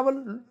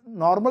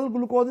normal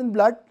glucose in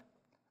blood,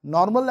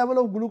 normal level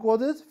of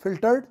glucose is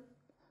filtered,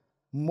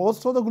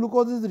 most of the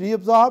glucose is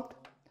reabsorbed,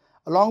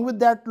 along with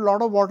that a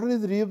lot of water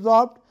is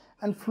reabsorbed,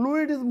 and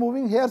fluid is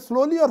moving here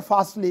slowly or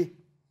fastly?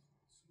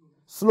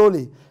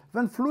 Slowly.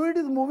 When fluid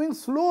is moving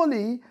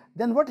slowly,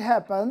 then what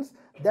happens?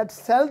 That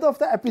cells of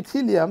the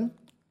epithelium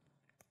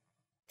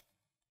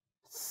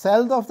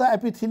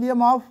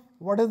of,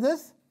 what is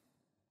this?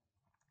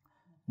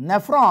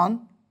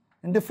 Nephron,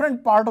 in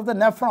different part of the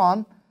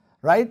nephron,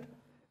 right?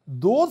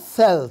 Those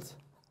cells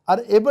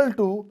are able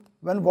to,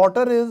 when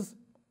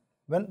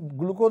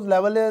glucose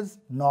level is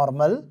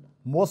normal,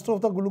 most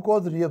of the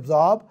glucose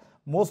reabsorbs,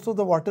 most of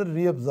the water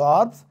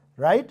reabsorbs,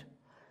 right?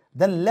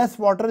 Then less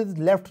water is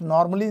left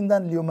normally in the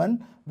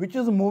lumen, which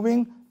is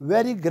moving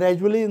very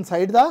gradually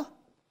inside the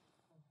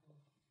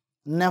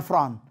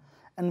nephron.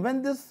 And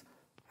when this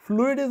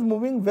fluid is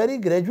moving very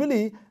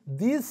gradually,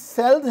 these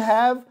cells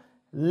have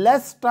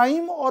less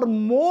time or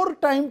more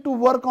time to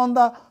work on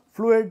the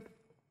fluid?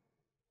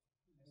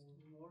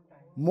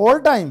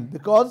 More time,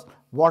 because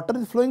water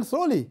is flowing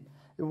slowly.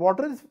 If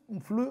water is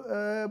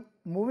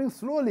moving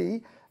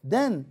slowly,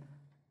 then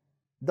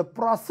the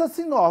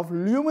processing of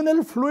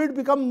luminal fluid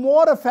becomes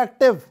more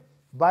effective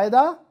by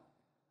the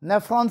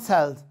nephron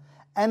cells,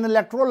 and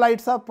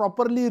electrolytes are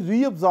properly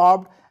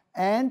reabsorbed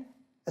and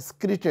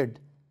excreted.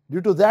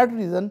 Due to that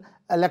reason,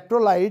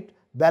 electrolyte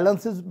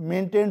balance is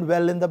maintained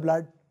well in the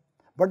blood.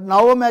 But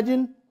now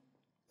imagine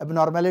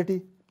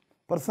abnormality.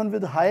 Person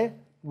with high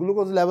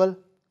glucose level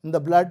in the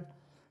blood,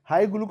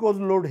 high glucose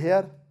load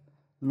here,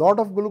 lot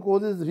of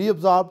glucose is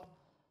reabsorbed,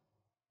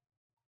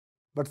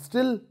 but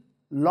still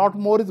lot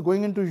more is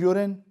going into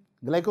urine,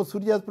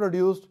 glycosuria is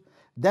produced,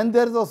 then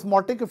there is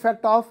osmotic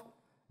effect of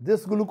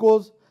this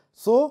glucose.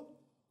 So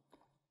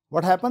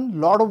what happened?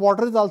 Lot of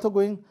water is also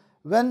going.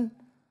 When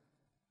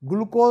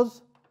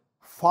glucose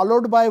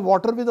followed by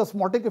water with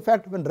osmotic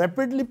effect, when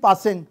rapidly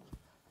passing,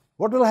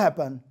 what will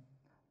happen?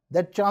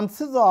 That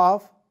chances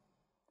of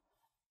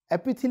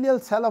epithelial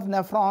cell of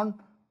nephron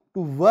to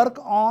work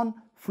on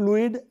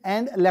fluid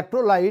and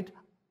electrolyte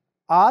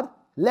are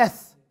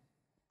less.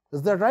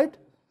 Is that right?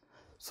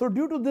 So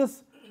due to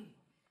this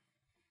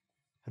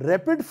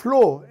rapid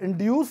flow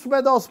induced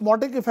by the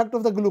osmotic effect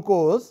of the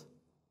glucose,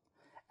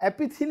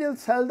 epithelial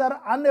cells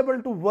are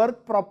unable to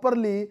work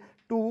properly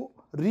to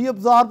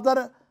reabsorb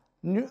the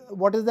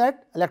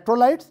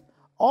electrolytes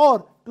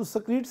or to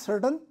secrete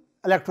certain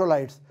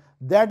electrolytes.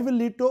 That will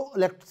lead to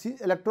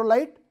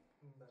electrolyte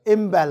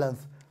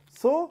imbalance.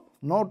 So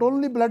not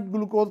only blood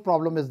glucose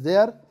problem is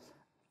there,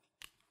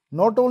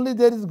 not only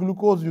there is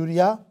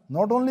glucose-urea,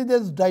 not only there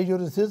is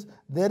diuresis,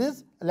 there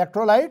is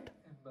electrolyte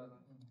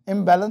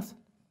imbalance.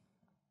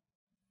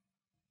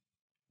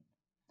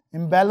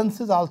 Imbalance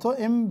is also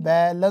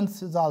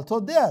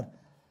there.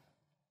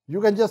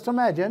 You can just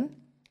imagine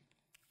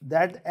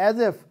that as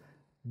if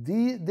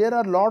there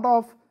are a lot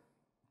of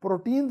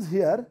proteins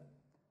here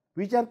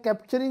which are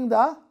capturing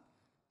the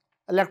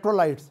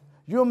electrolytes.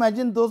 You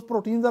imagine those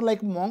proteins are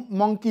like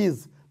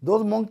monkeys.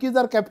 Those monkeys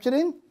are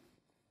capturing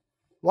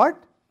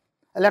what?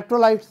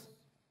 Electrolytes,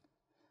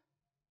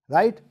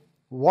 right?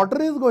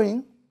 Water is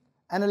going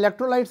and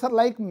electrolytes are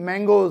like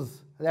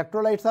mangoes.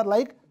 Electrolytes are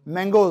like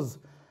mangoes.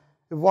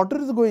 If water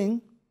is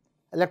going,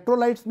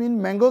 electrolytes mean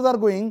mangoes are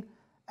going,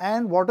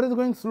 and water is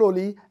going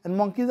slowly and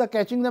monkeys are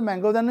catching the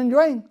mangoes and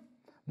enjoying.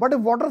 But if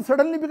water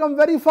suddenly becomes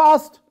very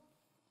fast,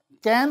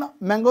 can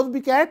mangoes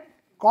be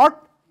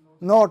caught?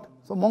 Not.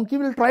 So monkey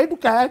will try to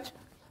catch,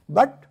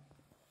 but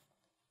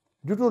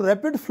due to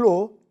rapid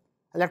flow,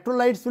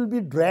 electrolytes will be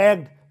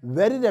dragged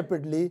very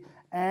rapidly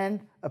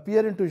and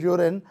appear into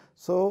urine.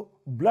 So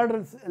blood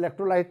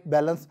electrolyte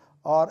balance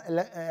or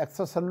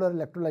extracellular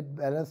electrolyte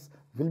balance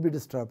will be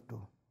disturbed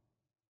too.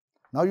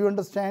 Now you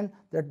understand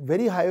that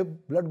very high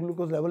blood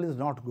glucose level is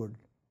not good.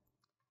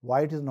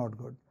 Why it is not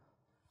good?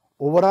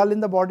 Overall in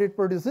the body it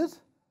produces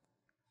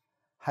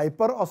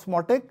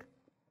hyperosmotic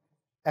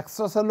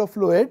extracellular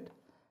fluid,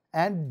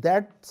 and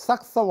that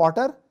sucks the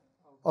water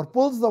or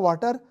pulls the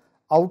water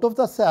out of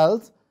the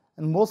cells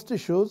in most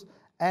tissues,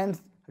 and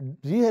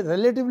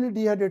relatively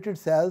dehydrated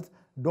cells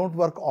don't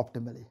work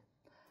optimally.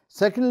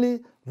 Secondly,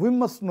 we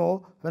must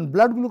know when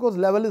blood glucose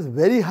level is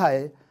very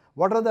high,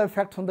 what are the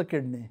effects on the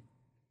kidney?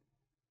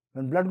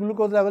 When blood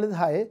glucose level is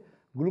high,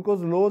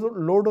 glucose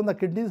load on the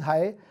kidney is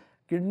high,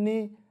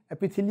 kidney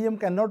epithelium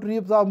cannot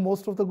reabsorb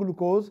most of the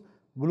glucose,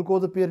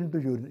 glucose appear into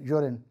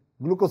urine,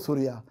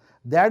 glucosuria.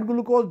 That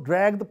glucose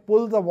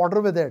pulls the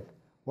water with it.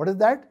 What is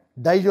that?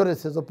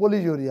 Diuresis or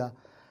polyuria.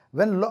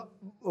 When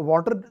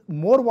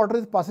more water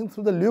is passing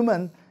through the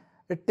lumen,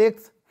 it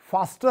takes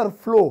faster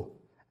flow,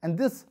 and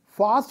this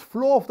fast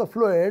flow of the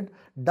fluid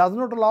does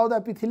not allow the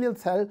epithelial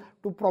cell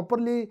to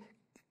properly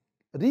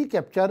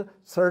recapture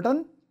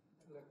certain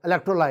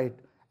electrolyte,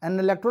 and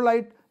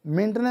electrolyte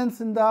maintenance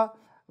in the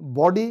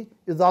body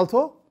is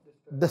also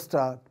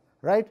disturbed,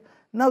 right?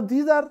 Now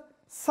these are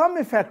some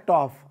effect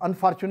of,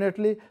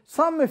 unfortunately,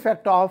 some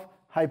effect of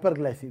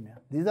hyperglycemia.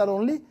 These are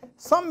only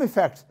some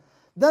effects.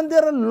 Then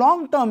there are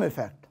long-term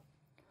effects.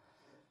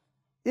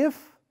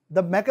 If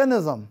the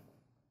mechanism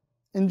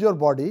in your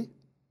body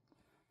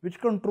which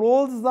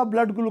controls the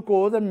blood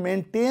glucose and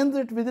maintains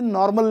it within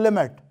normal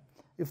limit,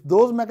 if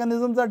those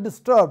mechanisms are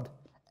disturbed,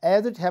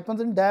 as it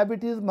happens in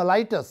diabetes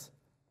mellitus,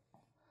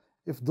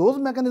 if those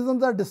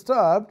mechanisms are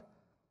disturbed,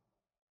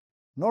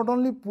 not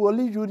only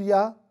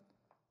polyuria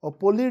or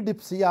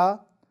polydipsia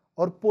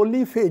or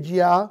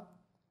polyphagia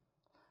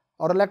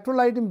or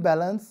electrolyte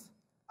imbalance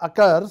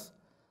occurs,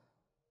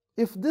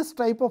 if this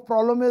type of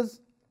problem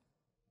is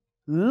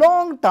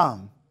long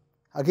term,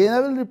 again I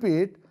will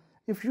repeat,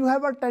 if you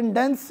have a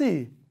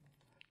tendency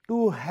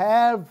to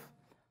have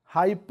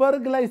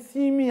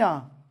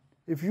hyperglycemia,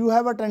 if you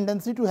have a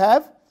tendency to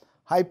have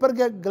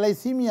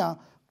hyperglycemia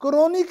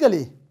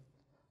chronically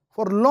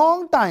for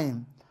long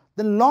time,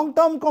 then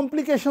long-term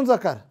complications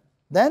occur.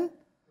 Then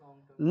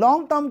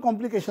long-term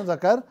complications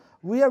occur.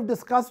 We have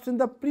discussed in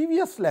the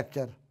previous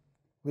lecture.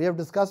 That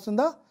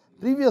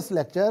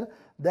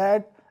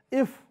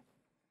if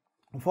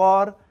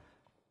for,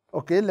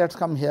 okay, let's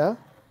come here.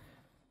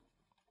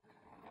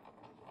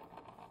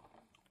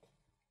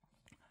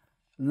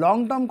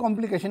 Long-term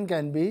complication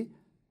can be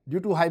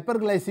due to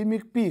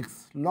hyperglycemic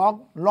peaks,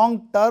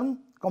 long-term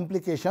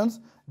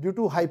complications due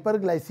to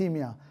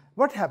hyperglycemia.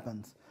 What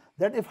happens?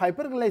 That if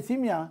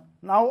hyperglycemia,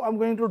 now I'm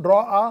going to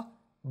draw a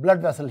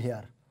blood vessel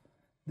here.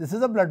 This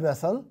is a blood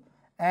vessel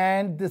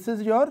and this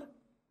is your,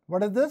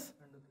 what is this?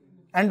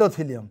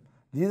 Endothelium.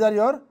 These are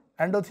your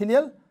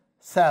endothelial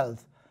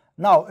cells.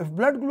 Now, if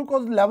blood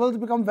glucose levels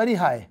become very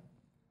high,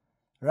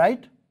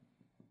 right?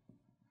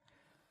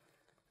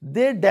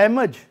 They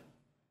damage.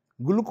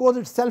 Glucose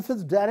itself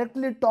is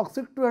directly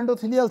toxic to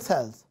endothelial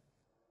cells.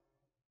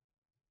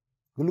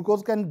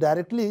 Glucose can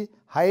directly,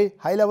 high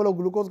level of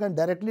glucose can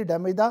directly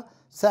damage the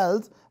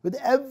cells. With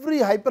every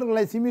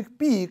hyperglycemic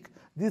peak,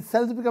 these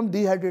cells become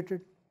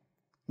dehydrated.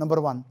 Number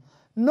one.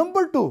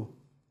 Number two,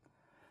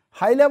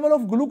 high level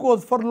of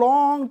glucose for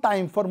long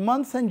time, for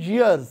months and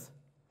years,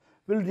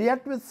 will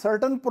react with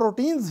certain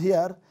proteins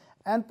here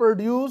and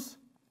produce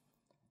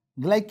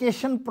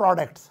glycation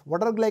products.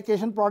 What are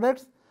glycation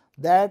products?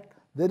 That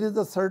there is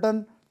a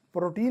certain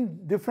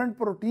protein, different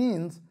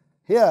proteins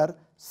here,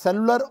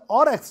 cellular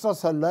or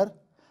extracellular.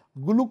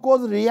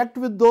 Glucose react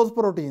with those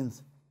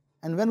proteins,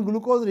 and when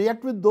glucose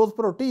react with those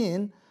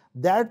proteins,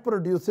 that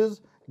produces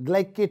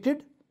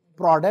glycated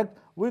product.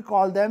 We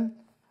call them,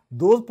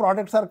 those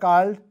products are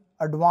called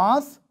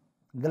advanced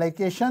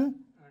glycation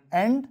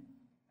end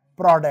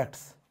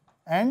products.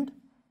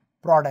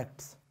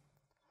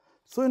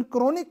 So in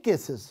chronic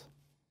cases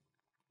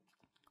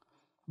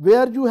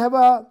where you have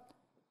a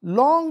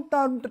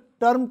long-term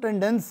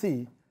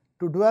tendency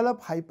to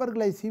develop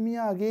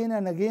hyperglycemia again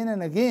and again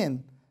and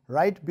again,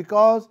 right?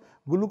 Because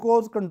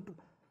glucose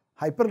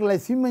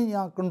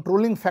hyperglycemia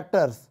controlling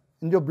factors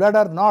in your blood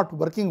are not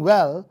working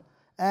well,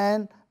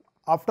 and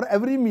after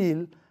every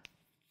meal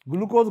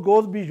glucose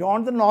goes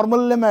beyond the normal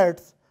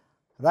limits,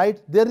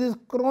 right? There is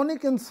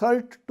chronic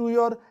insult to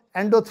your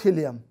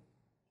endothelium,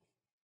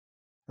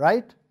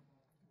 right?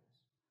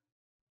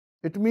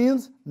 It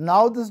means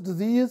now this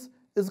disease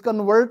is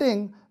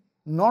converting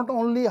not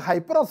only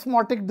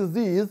hyperosmotic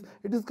disease,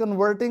 it is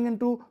converting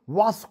into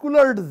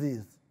vascular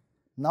disease.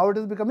 Now it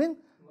is becoming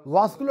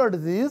vascular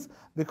disease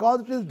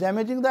because it is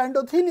damaging the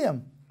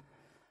endothelium.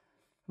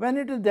 When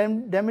it is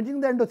damaging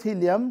the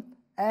endothelium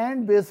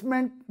and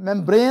basement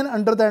membrane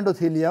under the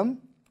endothelium,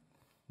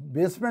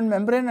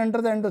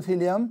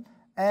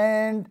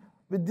 and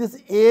with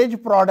this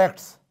age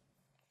products,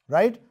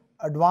 right?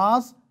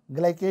 Advanced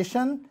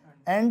glycation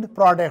end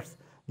products.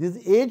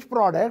 These age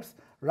products,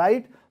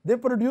 right? They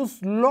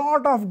produce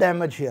lot of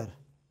damage here.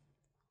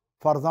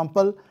 For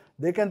example,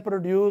 they can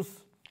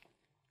produce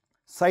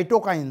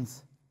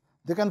cytokines.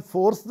 They can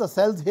force the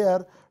cells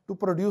here to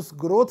produce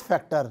growth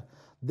factor.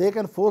 They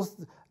can force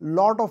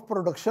lot of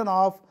production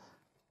of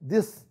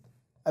this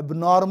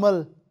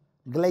abnormal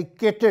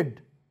glycated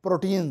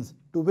proteins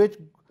to which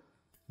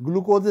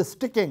glucose is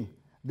sticking.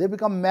 They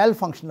become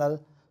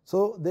malfunctional.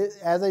 So they,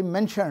 as I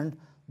mentioned,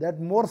 that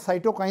more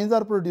cytokines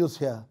are produced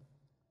here,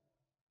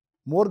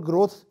 more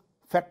growth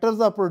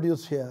factors are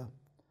produced here,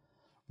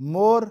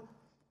 more,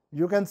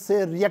 you can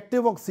say,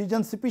 reactive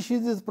oxygen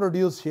species is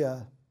produced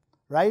here,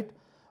 right?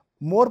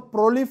 More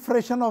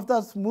proliferation of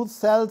the smooth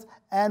cells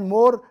and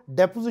more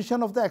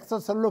deposition of the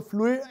extracellular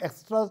fluid,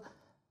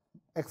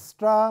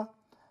 extra,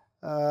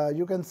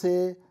 you can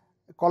say,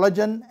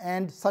 collagen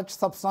and such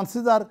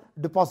substances are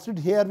deposited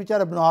here which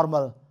are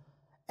abnormal,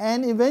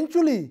 and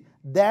eventually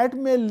that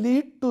may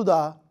lead to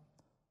the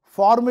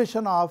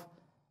formation of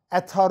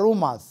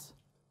atheromas.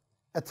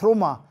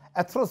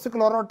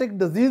 Atherosclerotic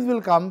disease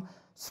will come,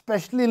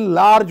 especially in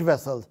large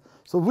vessels.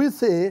 So we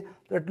say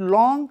that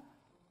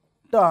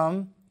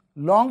long-term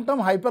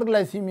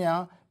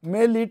hyperglycemia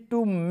may lead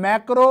to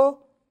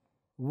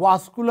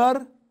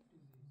macrovascular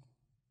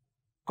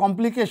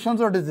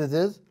complications or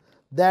diseases,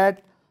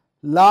 that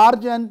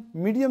large and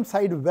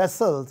medium-sized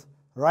vessels,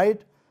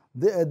 right,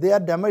 they are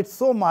damaged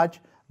so much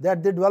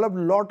that they develop a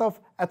lot of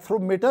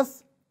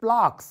atheromatous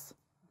plaques.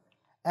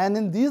 And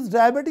in these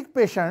diabetic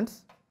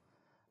patients,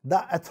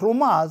 the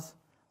atheromas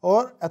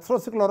or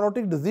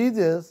atherosclerotic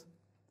diseases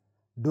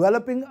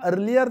developing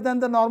earlier than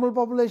the normal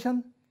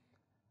population,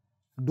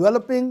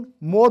 developing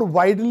more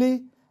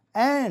widely,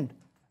 and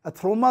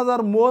atheromas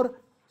are more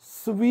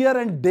severe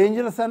and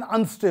dangerous and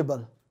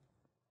unstable.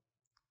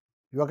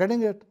 You are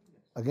getting it?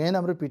 Again, I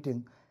am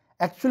repeating.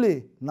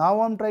 Actually, now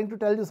I am trying to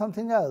tell you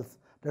something else,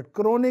 that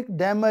chronic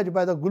damage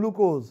by the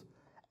glucose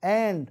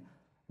and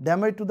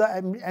damage to the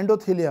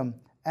endothelium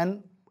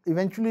and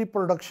eventually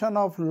production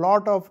of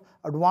lot of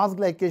advanced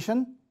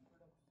glycation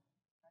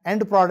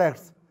end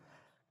products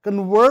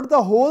convert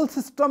the whole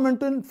system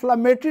into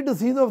inflammatory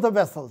disease of the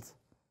vessels,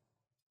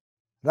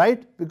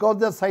 right? Because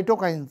there are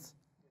cytokines,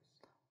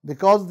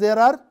 because there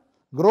are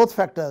growth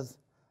factors,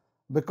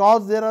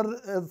 because there are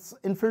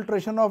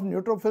infiltration of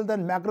neutrophils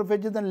and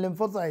macrophages and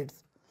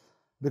lymphocytes,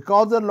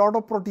 because there are a lot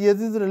of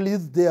proteases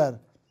released there,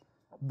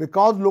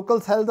 because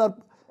local cells are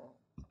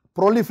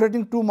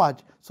proliferating too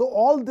much. So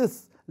all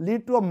this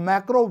lead to a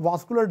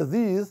macrovascular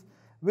disease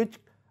which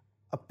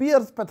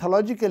appears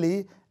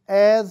pathologically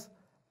as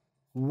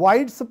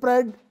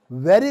widespread,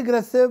 very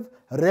aggressive,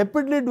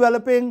 rapidly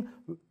developing,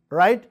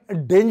 right,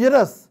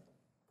 dangerous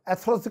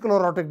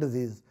atherosclerotic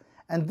disease.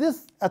 And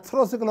this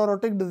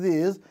atherosclerotic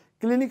disease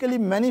clinically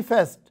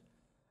manifests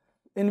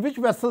in which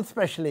vessels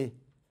specially?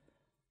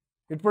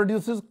 It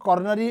produces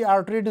coronary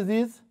artery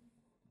disease,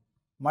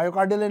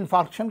 myocardial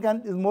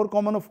infarction is more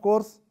common, of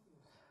course.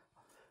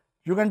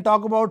 You can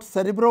talk about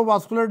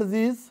cerebrovascular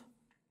disease,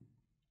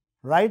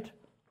 right?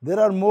 There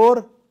are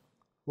more,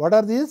 what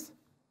are these?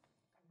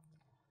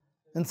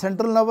 In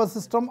central nervous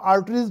system,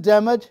 arteries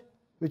damage,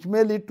 which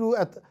may lead to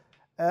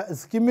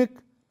ischemic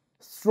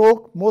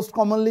stroke most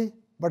commonly,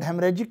 but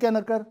hemorrhagic can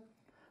occur.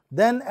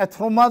 Then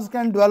atheromas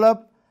can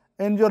develop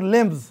in your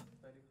limbs,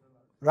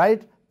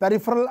 right?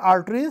 Peripheral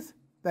arteries,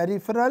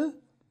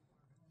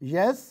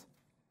 yes,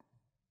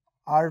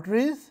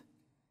 arteries,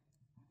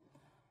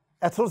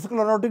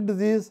 atherosclerotic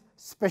disease,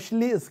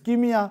 especially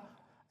ischemia,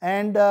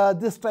 and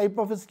this type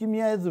of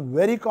ischemia is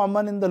very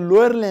common in the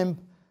lower limb,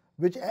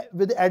 which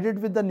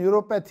added with the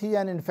neuropathy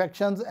and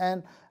infections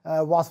and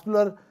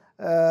vascular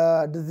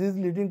disease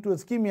leading to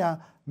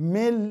ischemia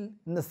may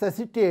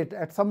necessitate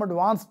at some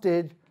advanced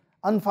stage,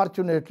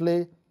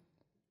 unfortunately,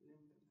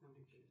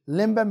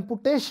 limb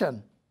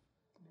amputation.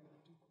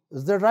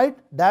 Is that right?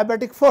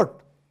 Diabetic foot.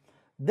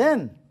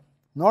 Then,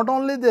 not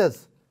only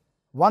this,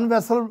 one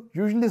vessel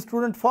usually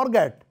students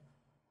forget,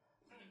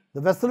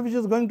 the vessel which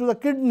is going to the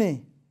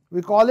kidney,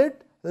 we call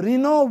it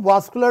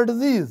renovascular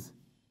disease.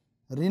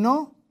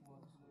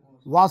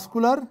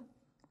 Renovascular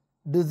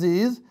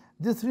disease.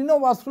 This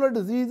renovascular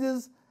disease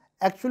is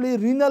actually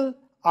renal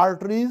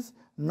arteries,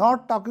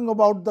 not talking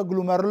about the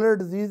glomerular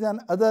disease and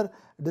other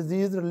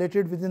disease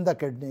related within the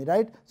kidney,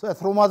 right? So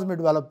atheromas may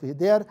develop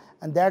there,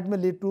 and that may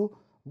lead to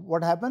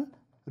what happened?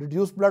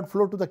 Reduced blood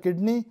flow to the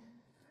kidney.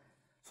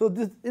 So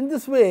in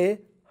this way,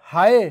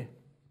 high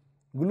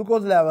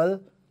glucose level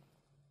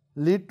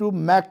lead to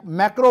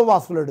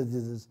macrovascular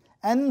diseases.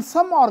 And in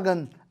some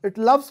organ, it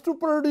loves to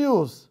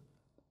produce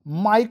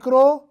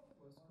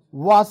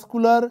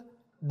microvascular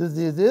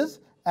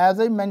diseases. As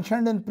I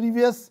mentioned in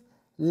previous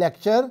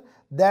lecture,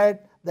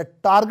 that the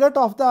target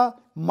of the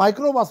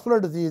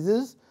microvascular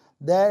diseases,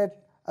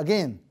 that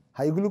again,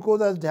 high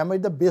glucose has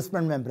damaged the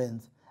basement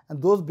membranes,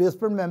 and those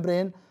basement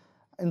membrane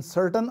in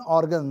certain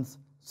organs,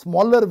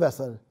 smaller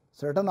vessel,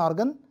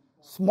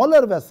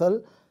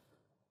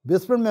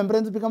 basement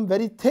membranes become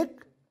very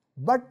thick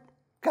but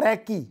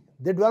cracky.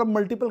 They develop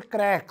multiple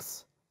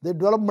cracks, they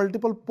develop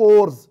multiple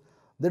pores,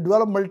 they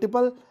develop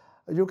multiple,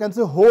 you can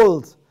say,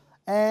 holes,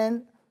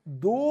 and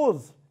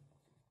those,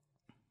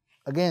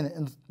 again,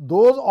 in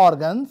those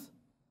organs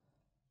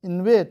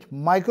in which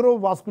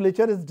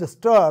microvasculature is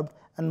disturbed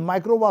and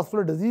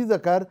microvascular disease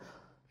occur,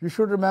 you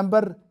should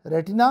remember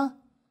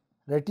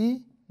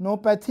retinopathy,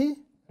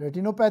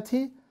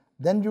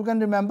 then you can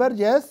remember,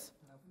 yes,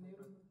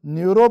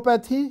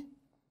 neuropathy,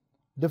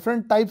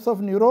 different types of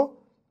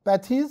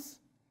neuropathies,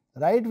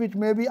 right, which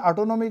may be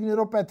autonomic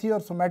neuropathy or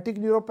somatic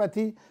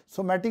neuropathy.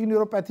 Somatic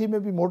neuropathy may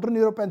be motor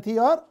neuropathy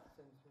or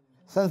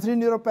sensory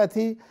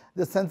neuropathy.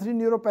 The sensory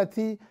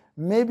neuropathy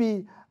may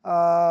be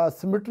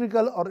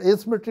symmetrical or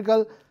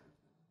asymmetrical.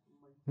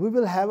 We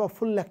will have a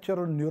full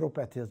lecture on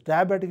neuropathies.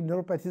 Diabetic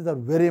neuropathies are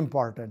very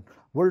important.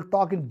 We'll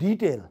talk in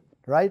detail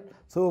right?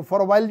 So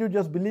for a while you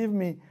just believe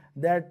me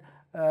that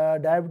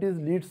diabetes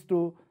leads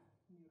to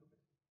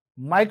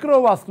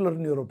microvascular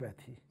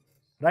neuropathy,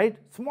 right?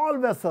 Small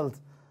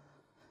vessels.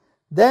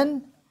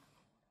 Then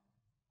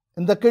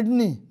in the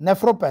kidney,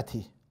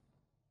 nephropathy,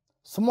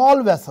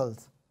 small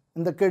vessels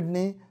in the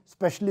kidney,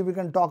 especially we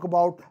can talk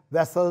about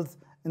vessels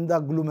in the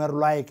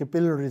glomeruli,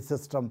 capillary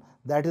system,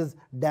 that is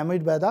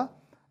damaged by the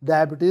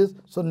diabetes,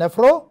 so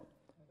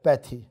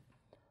nephropathy.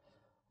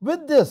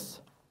 With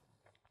this,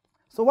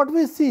 so what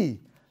we see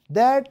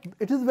that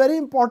it is very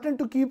important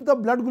to keep the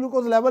blood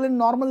glucose level in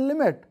normal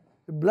limit.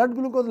 If blood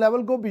glucose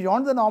level go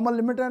beyond the normal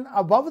limit and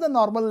above the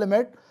normal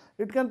limit,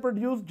 it can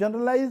produce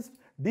generalized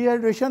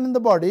dehydration in the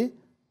body,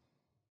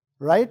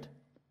 right,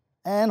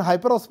 and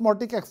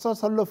hyperosmotic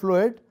extracellular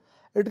fluid.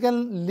 It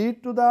can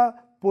lead to the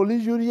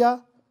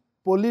polyuria,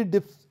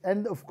 polydips,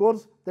 and of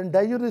course then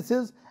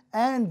diuresis,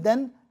 and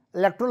then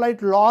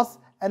electrolyte loss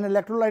and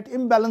electrolyte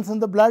imbalance in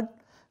the blood.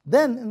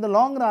 Then in the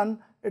long run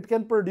it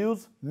can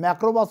produce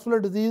macrovascular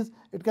disease,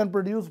 it can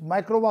produce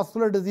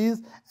microvascular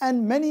disease,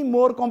 and many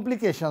more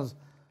complications,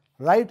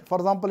 right? For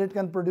example, it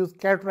can produce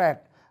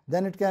cataract,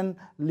 then it can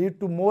lead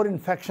to more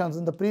infections.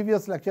 In the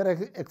previous lecture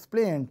I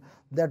explained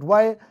that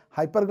why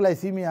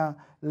hyperglycemia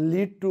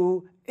lead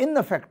to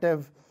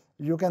ineffective,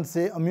 you can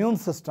say, immune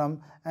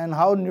system, and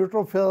how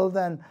neutrophils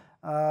and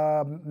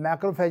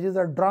macrophages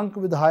are drunk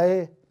with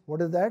high,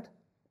 what is that?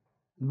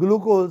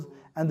 Glucose,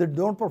 and they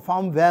don't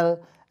perform well,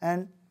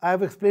 and I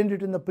have explained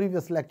it in the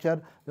previous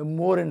lecture, the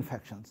more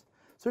infections.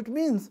 So it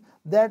means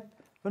that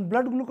when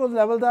blood glucose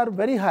levels are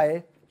very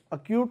high,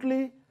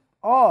 acutely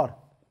or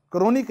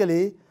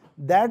chronically,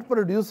 that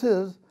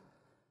produces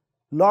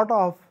lot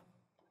of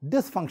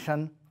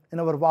dysfunction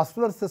in our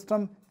vascular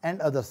system and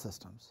other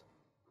systems.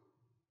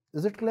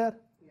 Is it clear?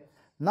 Yes.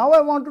 Now I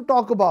want to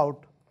talk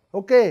about,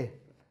 okay,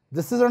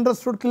 this is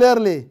understood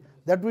clearly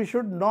that we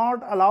should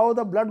not allow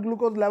the blood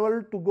glucose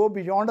level to go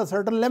beyond a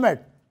certain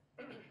limit.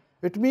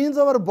 It means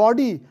our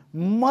body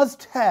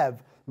must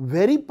have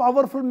very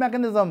powerful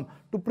mechanism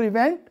to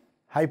prevent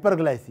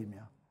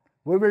hyperglycemia.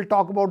 We will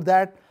talk about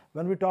that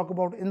when we talk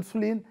about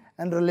insulin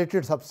and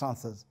related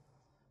substances.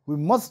 We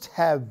must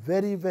have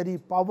very, very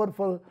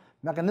powerful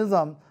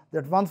mechanism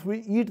that once we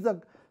eat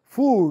the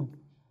food,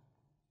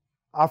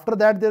 after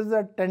that there is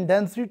a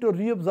tendency to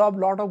reabsorb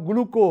lot of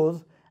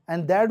glucose,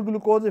 and that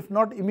glucose, if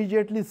not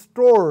immediately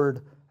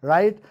stored,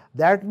 right,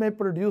 that may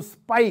produce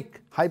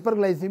spike,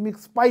 hyperglycemic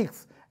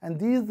spikes, and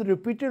these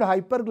repeated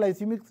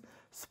hyperglycemic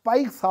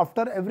spikes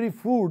after every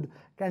food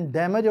can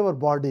damage our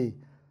body.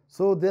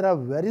 So there are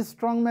very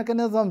strong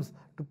mechanisms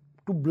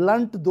to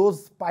blunt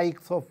those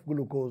spikes of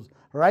glucose,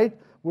 right?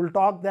 We'll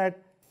talk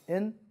that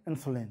in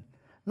insulin.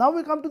 Now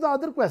we come to the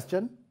other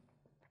question,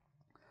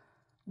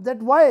 that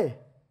why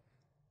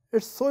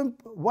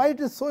it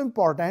is so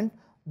important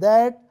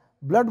that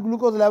blood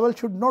glucose level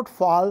should not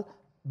fall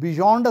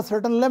beyond a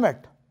certain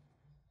limit.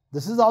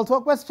 This is also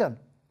a question.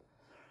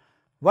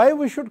 Why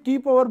we should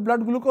keep our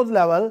blood glucose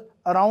level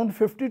around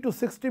 50 to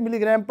 60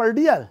 milligram per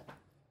dl?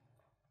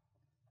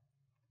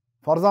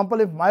 For example,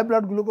 if my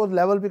blood glucose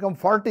level become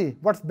 40,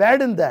 what's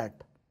bad in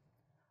that?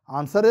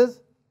 Answer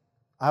is,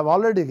 I have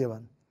already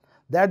given,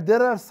 that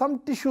there are some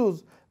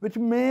tissues which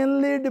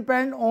mainly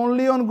depend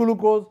only on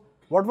glucose.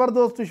 What were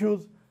those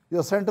tissues?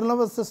 Your central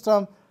nervous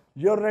system,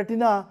 your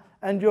retina,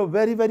 and your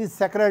very, very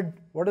sacred,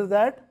 what is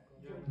that?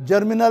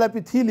 Germinal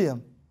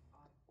epithelium,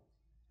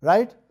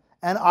 right?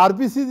 And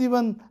RBCs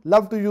even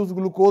love to use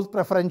glucose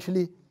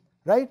preferentially,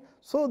 right?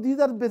 So these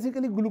are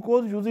basically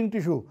glucose using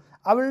tissue.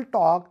 I will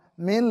talk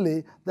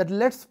mainly that,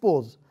 let's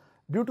suppose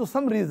due to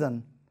some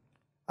reason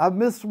I have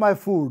missed my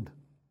food,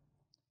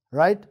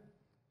 right,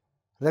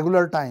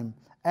 regular time,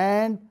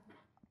 and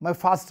my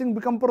fasting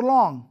become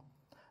prolonged.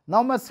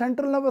 Now my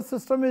central nervous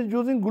system is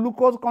using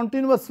glucose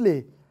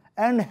continuously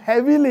and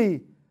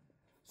heavily.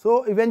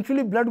 So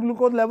eventually blood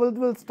glucose levels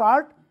will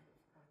start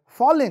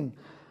falling.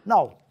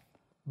 Now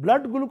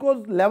blood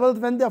glucose levels,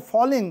 when they are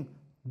falling,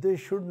 they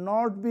should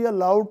not be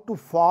allowed to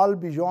fall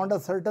beyond a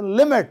certain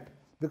limit,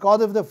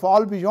 because if they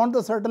fall beyond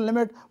a certain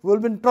limit, we will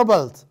be in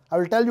troubles. I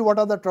will tell you what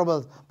are the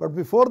troubles, but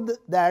before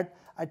that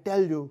I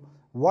tell you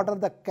what are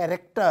the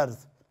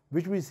characters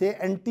which we say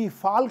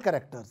anti-fall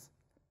characters.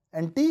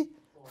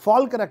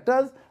 Anti-fall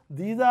characters,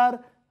 these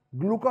are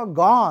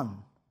glucagon.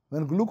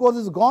 When glucose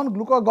is gone,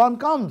 glucagon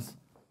comes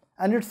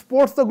and it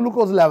supports the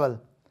glucose level.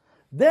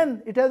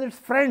 Then it has its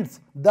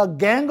friends, the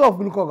gang of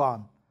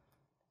glucagon.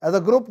 As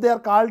a group they are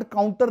called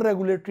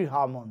counter-regulatory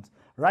hormones,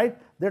 right?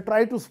 They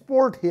try to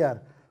support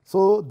here.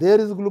 So there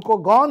is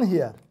glucagon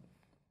here,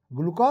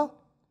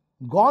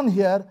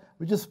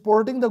 which is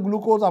supporting the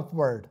glucose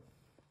upward,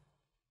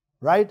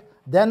 right?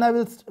 Then I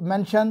will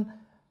mention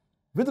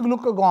with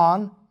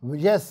glucagon,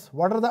 yes,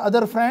 what are the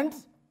other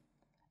friends?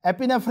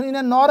 Epinephrine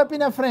and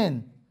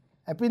norepinephrine.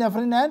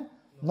 Epinephrine and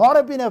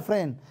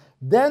norepinephrine.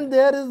 Then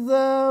there is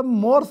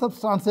more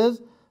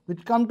substances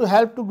which come to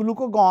help to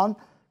glucagon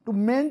to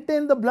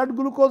maintain the blood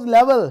glucose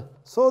level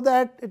so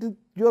that it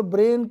your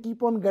brain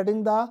keep on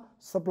getting the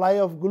supply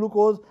of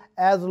glucose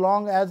as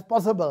long as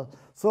possible.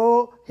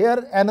 So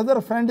here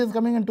another friend is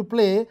coming into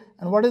play,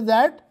 and what is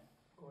that?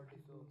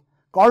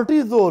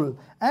 Cortisol.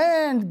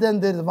 And then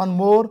there is one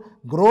more,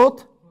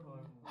 growth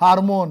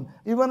hormone.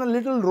 Even a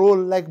little role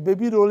like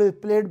baby role is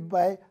played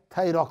by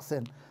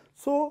thyroxine.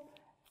 So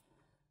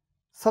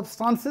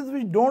substances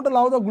which don't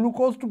allow the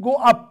glucose to go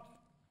up.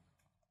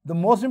 The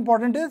most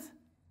important is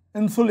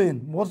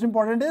insulin. Most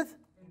important is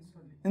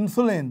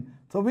insulin.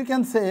 So we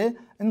can say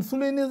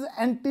insulin is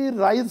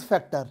anti-rise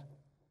factor.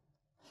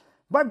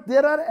 But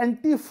there are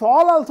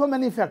anti-fall also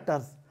many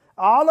factors.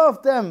 All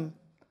of them,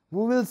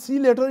 we will see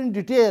later in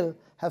detail,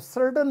 have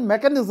certain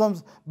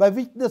mechanisms by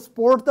which they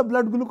support the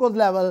blood glucose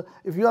level.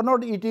 If you are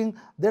not eating,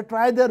 they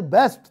try their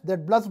best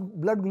that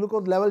blood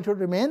glucose level should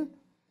remain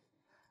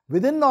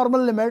within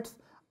normal limits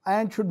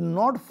and should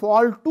not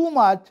fall too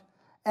much.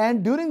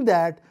 And during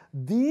that,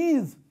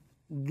 these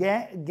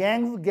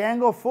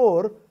gang of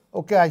four,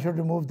 okay, I should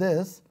remove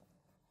this.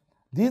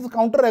 These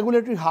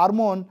counter-regulatory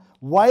hormone,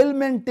 while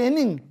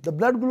maintaining the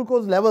blood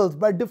glucose levels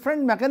by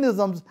different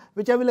mechanisms,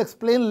 which I will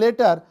explain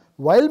later,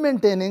 while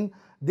maintaining,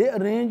 they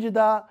arrange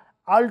the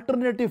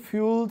alternative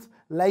fuels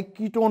like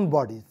ketone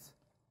bodies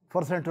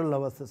for central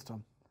nervous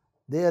system.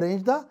 They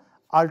arrange the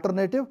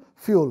alternative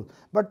fuel.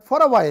 But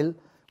for a while,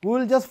 we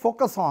will just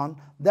focus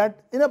on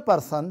that in a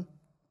person,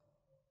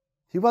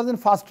 he was in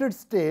fasted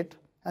state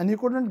and he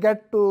couldn't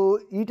get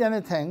to eat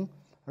anything,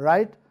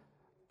 right?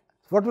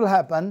 What will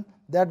happen?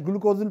 That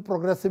glucose will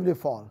progressively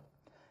fall.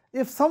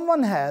 If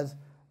someone has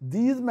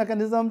these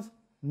mechanisms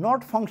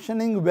not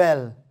functioning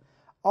well,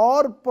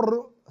 or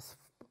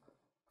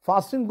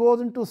fasting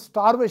goes into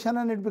starvation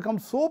and it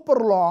becomes so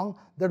prolonged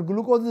that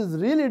glucose is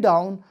really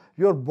down,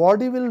 your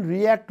body will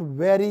react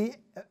very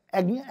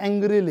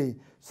angrily,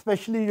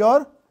 especially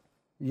your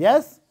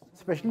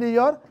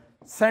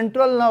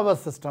central nervous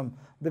system.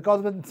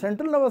 Because when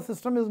central nervous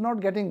system is not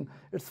getting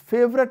its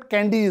favorite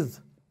candies,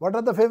 what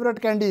are the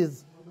favorite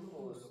candies?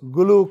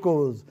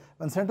 Glucose.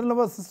 When central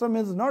nervous system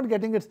is not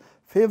getting its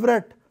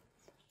favorite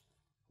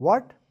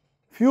what?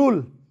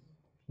 Fuel,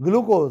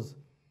 glucose,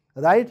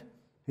 right?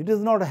 It is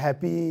not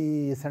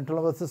happy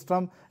central nervous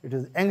system, it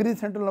is angry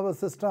central nervous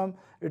system,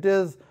 it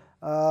is,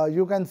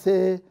 you can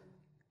say,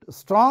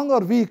 strong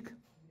or weak?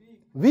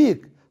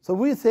 Weak. So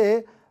we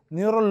say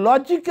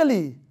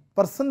neurologically,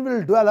 person will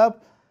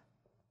develop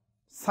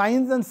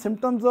signs and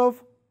symptoms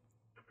of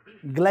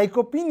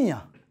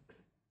glycopenia.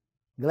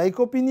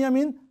 Glycopenia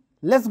means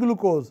less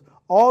glucose,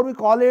 or we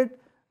call it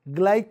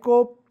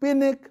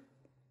glycopenic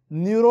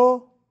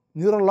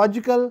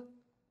neurological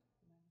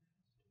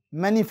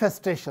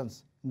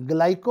manifestations.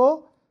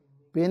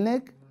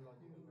 Glycopenic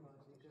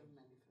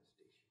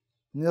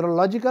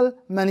neurological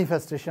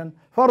manifestation.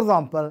 For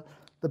example,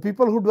 the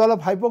people who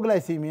develop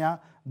hypoglycemia,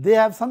 they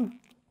have some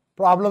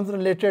problems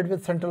related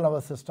with central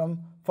nervous system.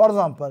 For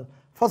example,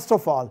 first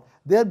of all,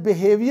 their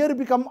behavior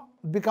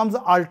becomes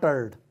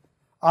altered.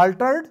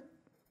 Altered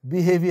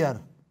behavior.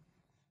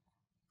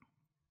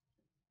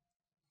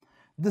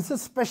 This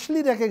is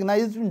specially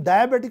recognized in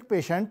diabetic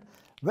patient.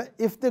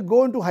 If they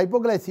go into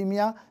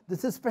hypoglycemia,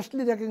 this is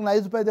specially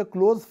recognized by their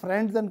close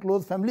friends and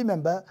close family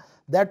member.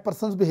 That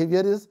person's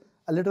behavior is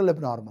a little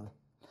abnormal.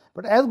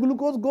 But as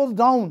glucose goes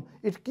down,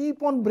 it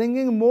keep on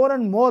bringing more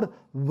and more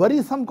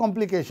worrisome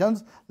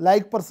complications,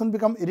 like person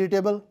become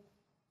irritable.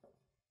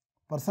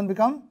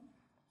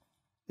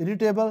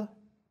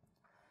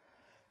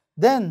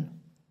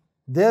 Then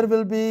there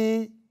will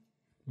be,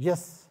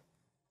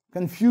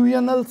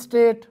 confusional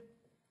state.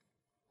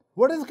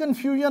 What is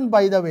confusion,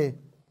 by the way?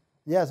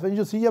 Yes, when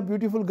you see a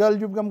beautiful girl,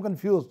 you become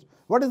confused.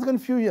 What is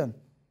confusion?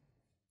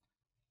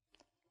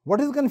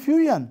 What is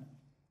confusion?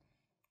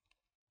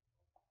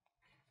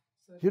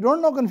 You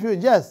don't know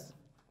confusion, yes.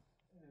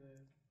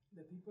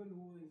 The people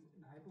who is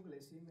in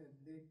hypoglycemia,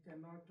 they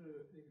cannot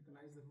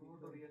recognize the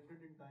mood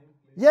oriented in time.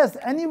 Yes,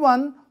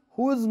 anyone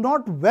who is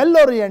not well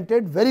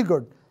oriented, very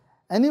good.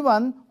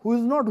 Anyone who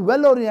is not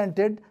well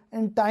oriented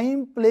in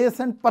time, place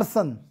and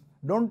person.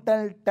 Don't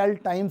tell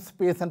time,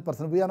 space and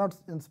person. We are not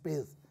in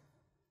space.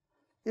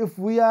 If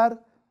we are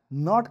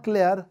not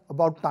clear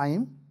about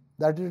time,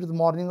 that it is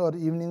morning or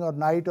evening or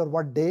night or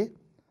what day,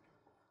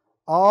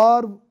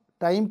 or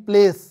time,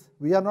 place,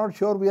 we are not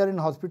sure we are in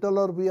hospital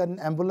or we are in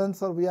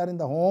ambulance or we are in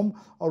the home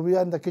or we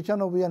are in the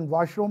kitchen or we are in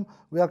washroom,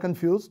 we are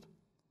confused.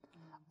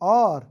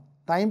 Or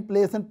time,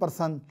 place and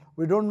person,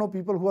 we don't know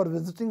people who are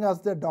visiting us,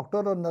 their doctor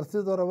or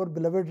nurses or our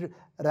beloved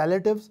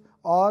relatives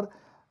or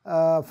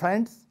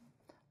friends.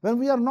 When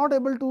we are not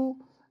able to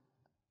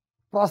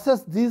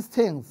process these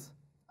things,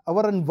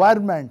 our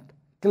environment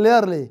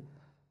clearly,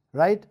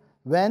 right?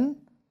 When,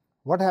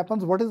 what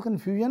happens? What is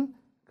confusion?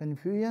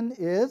 Confusion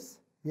is,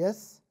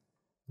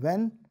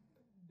 when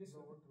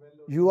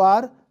you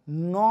are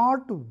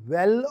not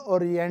well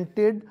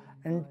oriented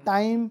in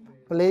time,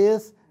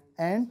 place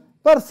and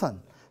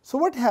person. So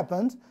what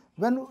happens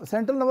when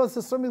central nervous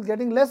system is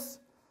getting less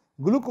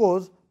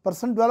glucose,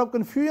 person develop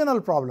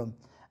confusional problem.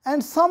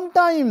 And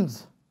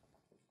sometimes,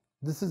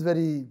 this is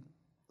very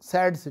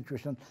sad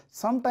situation.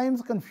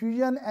 Sometimes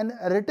confusion and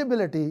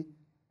irritability,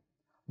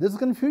 this is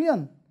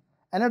confusion,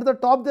 and at the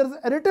top there is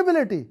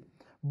irritability.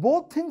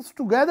 Both things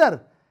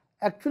together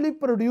actually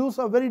produce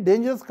a very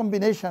dangerous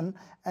combination,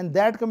 and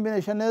that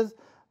combination is,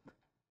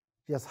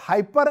 yes,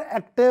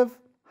 hyperactive,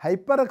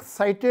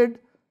 hyperexcited,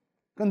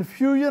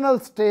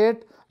 confusional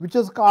state, which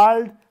is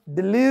called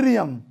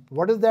delirium.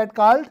 What is that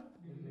called?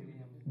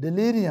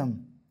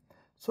 Delirium.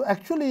 So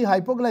actually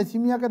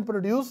hypoglycemia can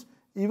produce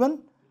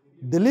even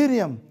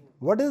delirium.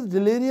 What is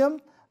delirium?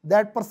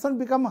 That person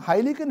become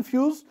highly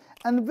confused,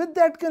 and with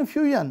that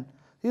confusion,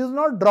 he is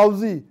not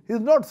drowsy, he is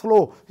not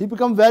slow, he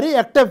become very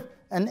active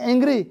and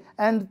angry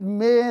and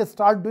may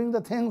start doing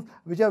the things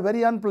which are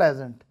very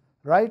unpleasant,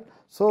 right?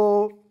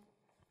 So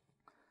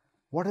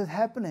what is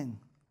happening?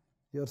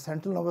 Your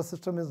central nervous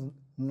system is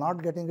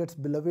not getting its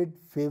beloved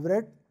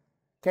favorite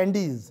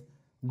candies,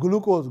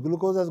 glucose.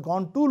 Glucose has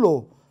gone too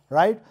low,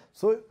 right?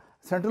 So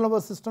central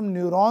nervous system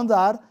neurons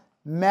are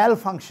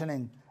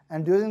malfunctioning,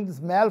 and during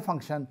this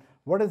malfunction,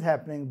 what is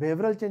happening?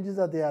 Behavioral changes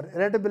are there,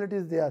 irritability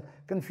is there,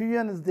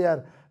 confusion is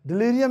there,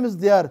 delirium is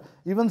there,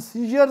 even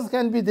seizures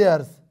can be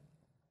there.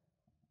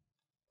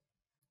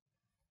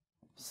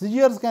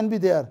 Seizures can be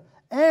there,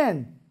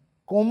 and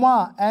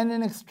coma, and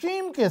in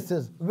extreme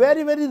cases,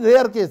 very, very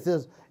rare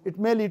cases, it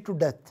may lead to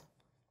death,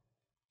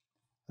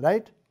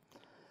 right?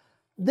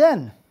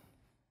 Then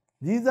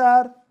these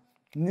are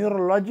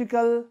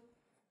neurological,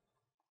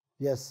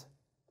 yes,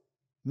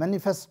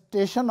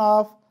 manifestation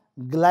of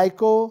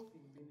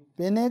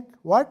glycopenic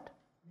what?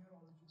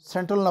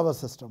 Central nervous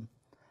system.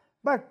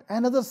 But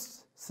another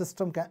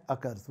system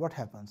occurs. What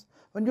happens?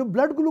 When your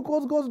blood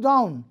glucose goes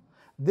down,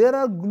 there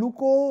are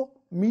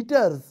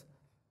glucometers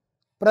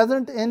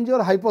present in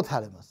your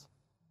hypothalamus.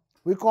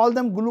 We call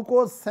them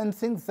glucose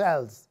sensing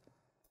cells.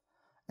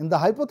 In the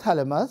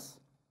hypothalamus,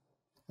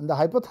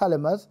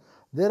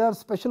 there are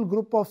special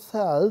group of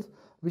cells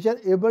which are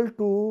able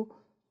to,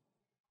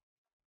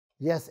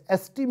 yes,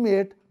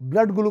 estimate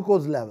blood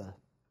glucose level.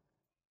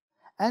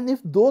 And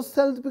if those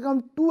cells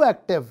become too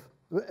active,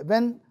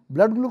 when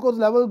blood glucose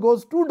level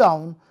goes too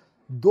down,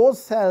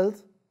 those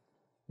cells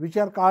which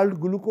are called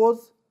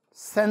glucose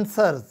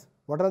sensors,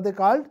 what are they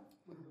called?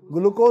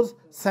 Glucose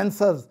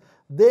sensors.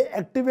 They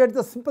activate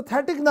the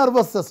sympathetic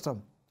nervous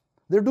system.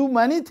 They do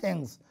many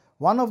things.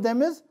 One of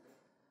them is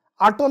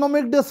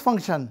autonomic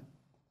dysfunction,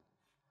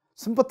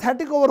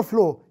 sympathetic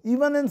overflow,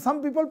 even in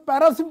some people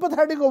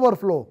parasympathetic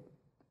overflow,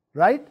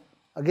 right?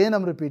 Again I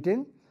am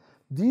repeating,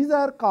 these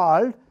are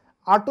called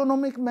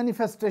autonomic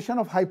manifestation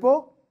of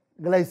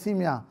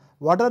hypoglycemia.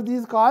 What are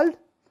these called?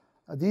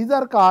 These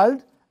are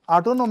called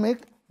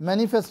autonomic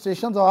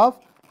manifestations of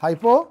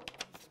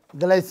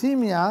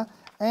hypoglycemia.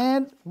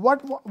 And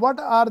what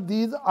are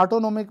these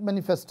autonomic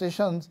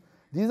manifestations?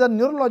 These are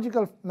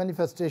neurological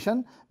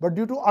manifestation, but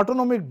due to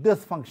autonomic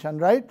dysfunction,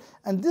 right?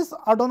 And this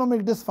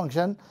autonomic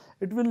dysfunction,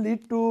 it will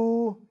lead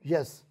to,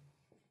 yes,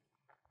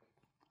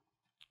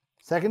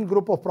 second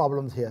group of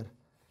problems here.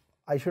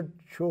 I should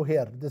show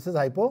here. This is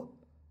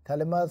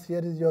hypothalamus. Here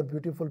is your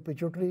beautiful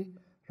pituitary,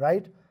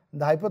 right?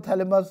 The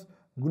hypothalamus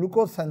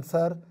glucose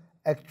sensor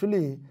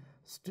actually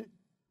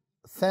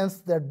sense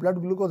that blood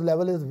glucose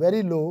level is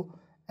very low,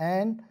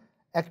 and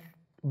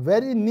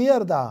very near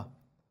the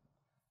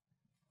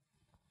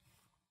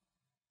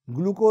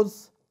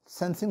glucose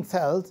sensing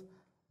cells,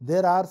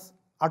 there are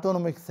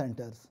autonomic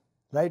centers,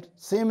 right?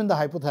 Same in the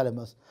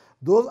hypothalamus.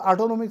 Those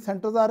autonomic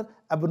centers are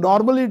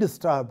abnormally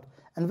disturbed,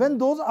 and when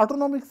those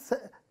autonomic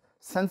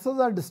sensors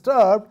are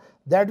disturbed,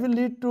 that will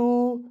lead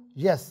to,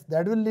 yes,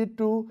 that will lead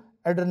to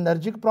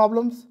adrenergic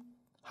problems,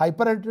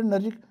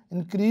 hyperadrenergic,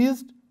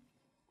 increased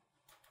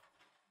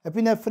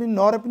epinephrine,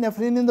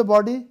 norepinephrine in the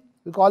body.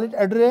 We call it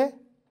adrenergic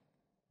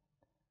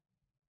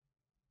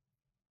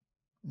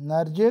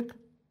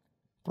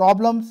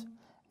problems,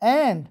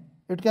 and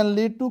it can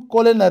lead to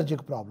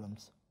cholinergic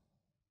problems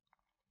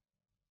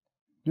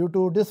due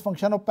to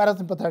dysfunction of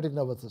parasympathetic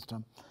nervous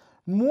system.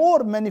 More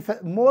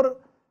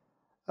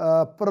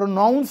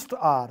pronounced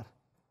are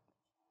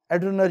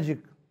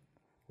adrenergic.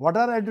 What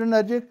are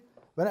adrenergic?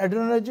 When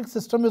adrenergic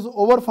system is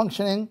over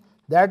functioning,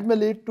 that may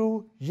lead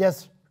to,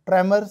 yes,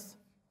 tremors,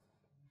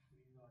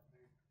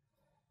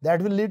 that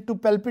will lead to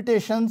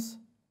palpitations,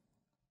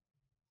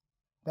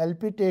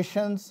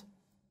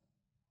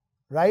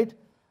 right?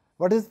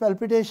 What is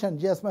palpitation?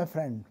 Yes, my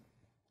friend.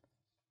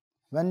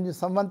 When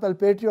someone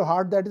palpates your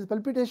heart, that is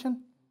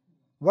palpitation.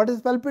 What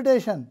is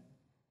palpitation?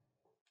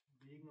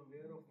 Being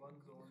aware of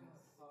one's own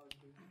heart.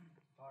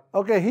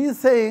 Okay, he is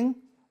saying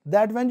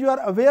that when you are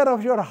aware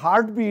of your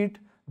heartbeat,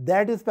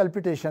 that is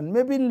palpitation.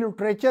 Maybe in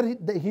literature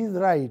he is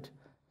right,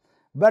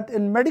 but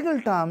in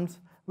medical terms,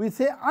 we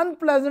say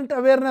unpleasant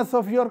awareness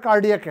of your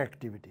cardiac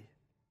activity.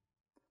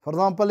 For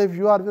example, if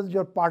you are with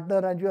your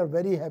partner and you are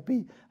very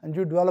happy and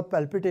you develop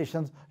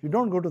palpitations, you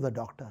don't go to the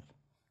doctor,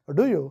 or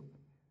do you?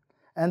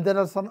 And there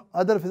are some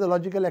other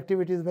physiological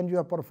activities when you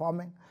are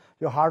performing,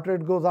 your heart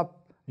rate goes up.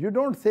 You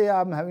don't say,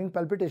 I'm having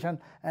palpitation,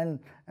 and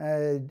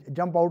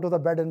jump out of the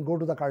bed and go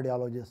to the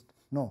cardiologist.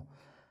 No.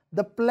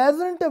 The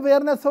pleasant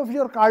awareness of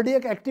your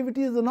cardiac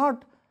activity is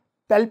not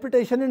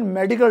palpitation in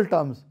medical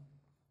terms,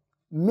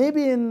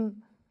 maybe in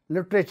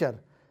literature.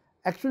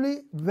 Actually,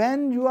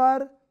 when you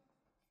are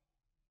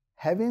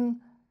having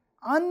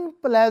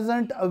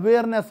unpleasant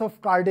awareness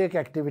of cardiac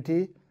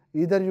activity,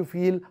 either you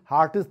feel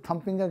heart is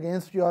thumping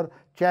against your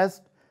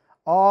chest,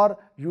 or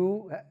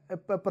you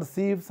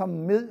perceive some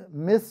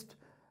missed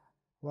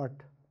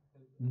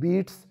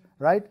beats,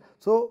 right?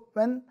 So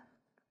when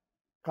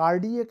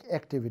cardiac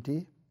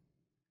activity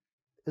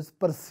is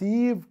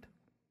perceived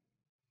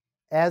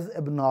as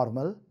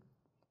abnormal,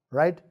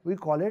 right, we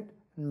call it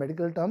in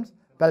medical terms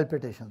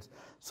palpitations.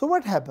 So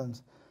what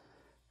happens?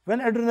 When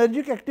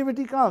adrenergic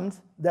activity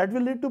comes, that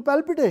will lead to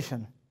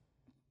palpitation.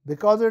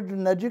 Because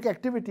adrenergic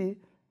activity,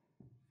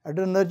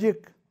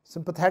 adrenergic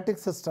sympathetic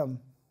system,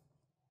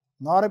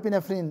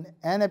 norepinephrine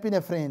and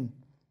epinephrine.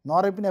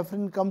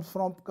 Norepinephrine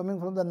coming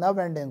from the nerve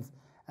endings,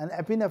 and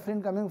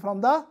epinephrine coming from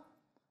the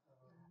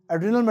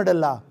adrenal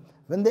medulla.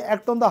 When they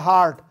act on the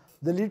heart,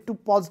 they lead to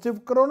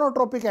positive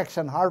chronotropic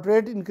action. Heart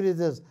rate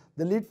increases.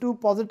 They lead to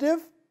positive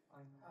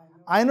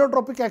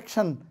inotropic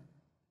action.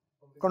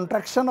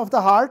 Contraction of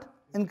the heart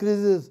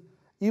increases.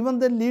 Even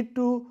they lead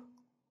to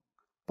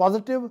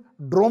positive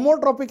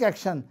dromotropic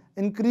action.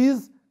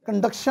 Increase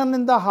conduction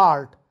in the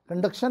heart.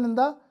 Conduction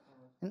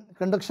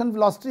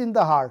velocity in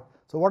the heart.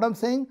 So what I'm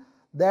saying,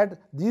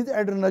 that these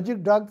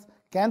adrenergic drugs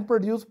can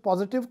produce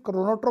positive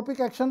chronotropic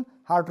action,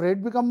 heart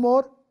rate become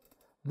more.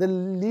 They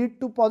lead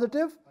to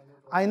positive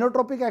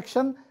inotropic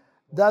action.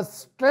 The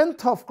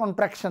strength of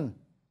contraction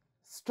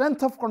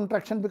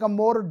become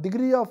more,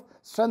 degree of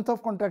strength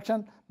of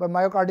contraction by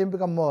myocardium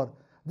become more.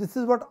 This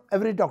is what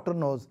every doctor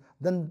knows.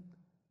 Then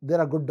there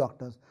are good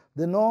doctors.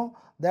 They know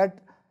that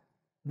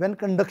when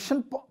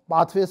conduction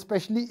pathway,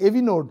 especially AV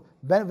node,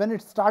 when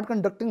it starts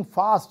conducting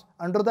fast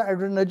under the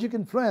adrenergic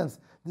influence,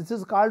 this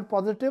is called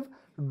positive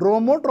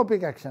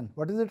dromotropic action.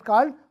 What is it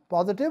called?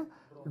 Positive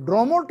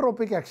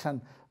dromotropic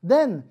action.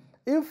 Then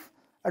if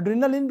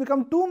adrenaline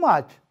become too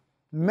much,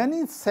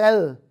 many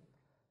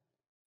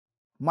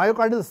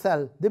myocardial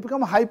cell, they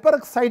become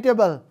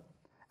hyperexcitable.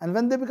 And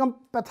when they become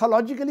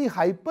pathologically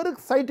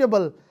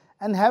hyperexcitable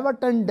and have a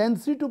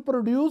tendency to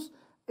produce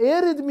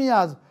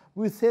arrhythmias,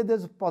 we say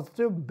there's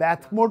positive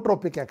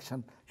bathmotropic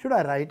action. Should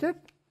I write it?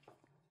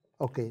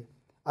 Okay,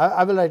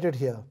 I will write it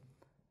here.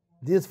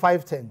 These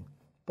 5 things.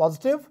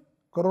 Positive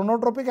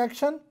chronotropic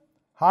action,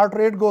 heart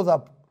rate goes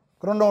up,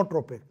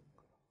 chronotropic.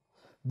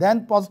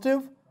 Then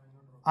positive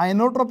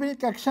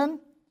inotropic action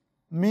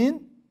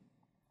mean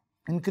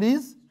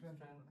increase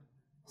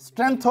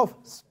strength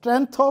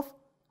of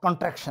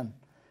contraction.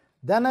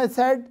 Then I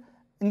said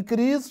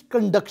increased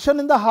conduction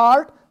in the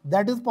heart,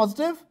 that is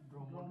positive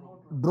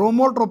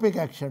dromotropic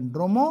action.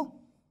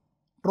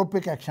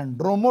 Dromotropic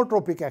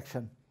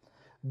action.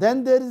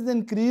 Then there is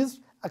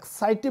increased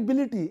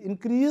excitability,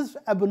 increased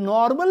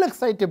abnormal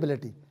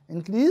excitability.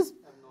 Increased,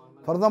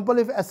 for example,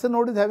 if SA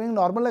node is having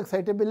normal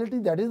excitability,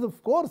 that is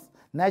of course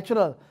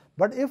natural.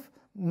 But if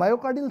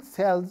myocardial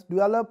cells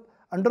develop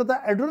under the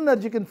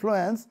adrenergic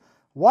influence,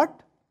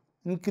 what?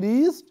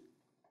 Increased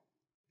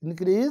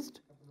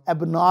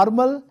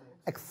abnormal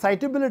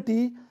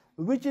excitability,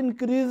 which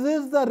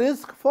increases the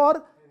risk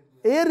for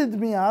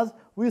arrhythmias.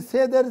 We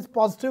say there is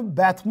positive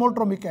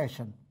bathmotropic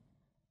action.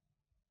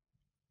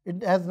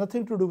 It has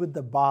nothing to do with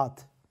the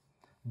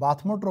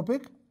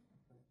bathmotropic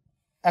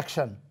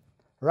action,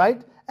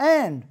 right?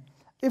 And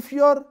if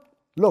you're,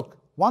 look,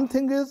 one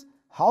thing is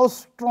how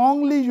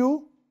strongly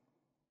you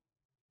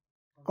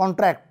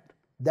contract,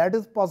 that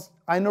is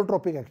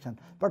inotropic action.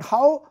 But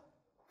how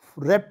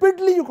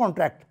rapidly you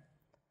contract,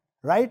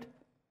 right?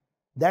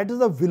 That is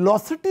the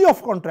velocity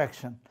of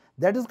contraction.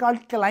 That is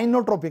called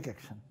calinotropic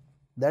action.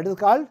 That is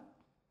called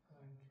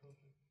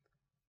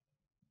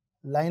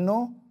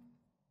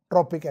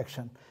linotropic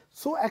action.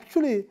 So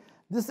actually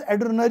this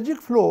adrenergic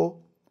flow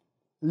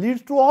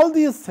leads to all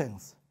these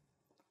things,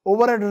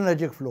 over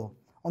adrenergic flow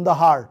on the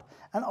heart.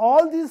 And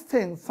all these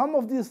things, some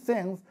of these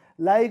things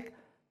like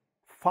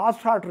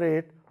fast heart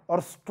rate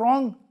or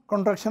strong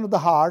contraction of the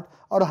heart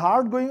or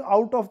heart going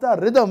out of the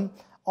rhythm,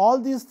 all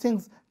these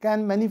things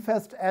can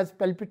manifest as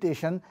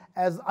palpitation,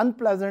 as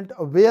unpleasant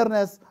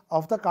awareness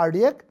of the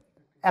cardiac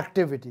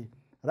activity,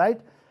 right?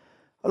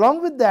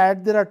 Along with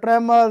that, there are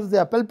tremors,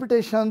 there are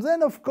palpitations,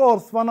 and of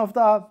course, one of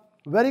the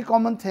very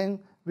common thing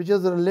which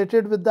is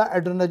related with the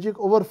adrenergic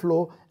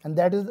overflow, and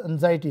that is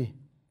anxiety.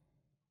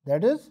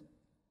 That is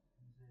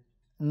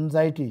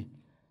anxiety.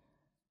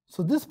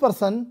 So this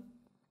person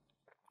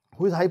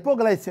who is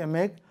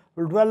hypoglycemic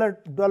will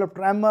develop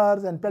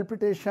tremors and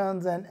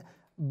palpitations and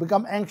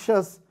become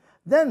anxious.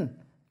 Then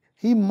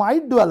he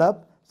might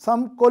develop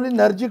some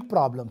cholinergic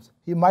problems.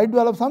 He might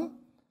develop some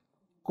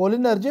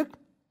cholinergic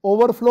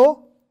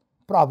overflow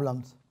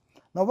problems.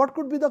 Now what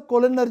could be the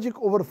cholinergic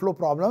overflow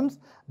problems?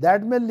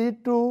 That may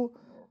lead to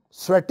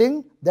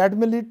sweating, that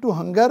may lead to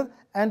hunger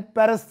and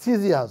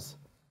paresthesias.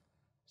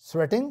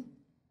 Sweating.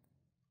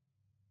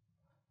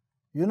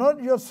 You know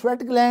your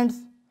sweat glands,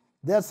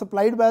 they are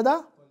supplied by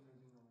the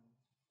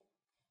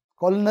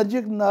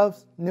cholinergic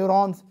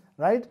neurons,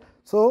 right?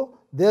 So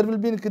there will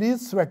be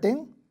increased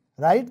sweating,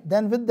 right?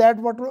 Then with that,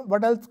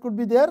 what else could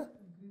be there?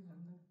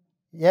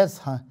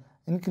 Yes,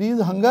 increase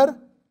hunger.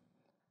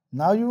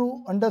 Now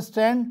you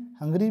understand,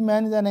 hungry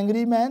man is an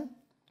angry man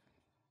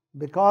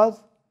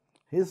because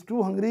he is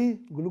too hungry,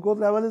 glucose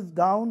level is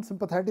down,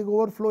 sympathetic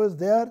overflow is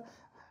there.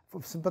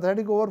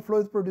 Sympathetic overflow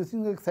is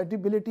producing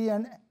excitability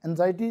and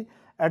anxiety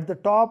at the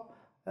top.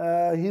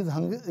 He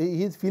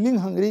is feeling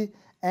hungry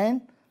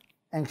and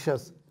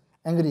anxious,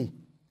 angry.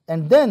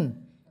 And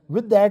then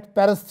with that,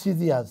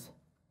 paresthesias.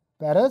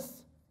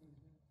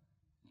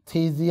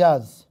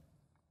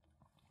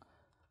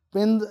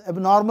 Pins,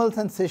 abnormal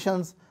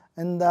sensations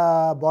in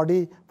the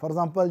body. For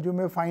example, you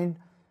may find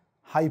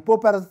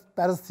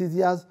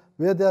hypoparesthesias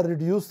where there are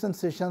reduced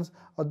sensations,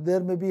 or there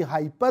may be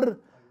hyper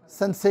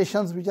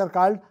sensations which are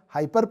called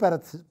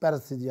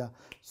hyperparesthesia.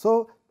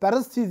 So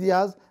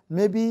paresthesias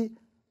may be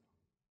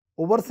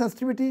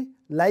oversensitivity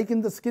like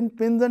in the skin,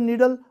 pins and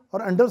needle,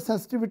 or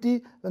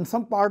undersensitivity when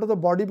some part of the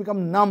body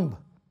become numb,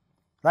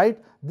 right?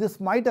 This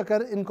might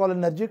occur in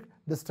cholinergic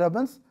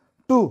disturbance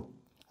too,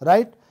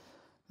 right?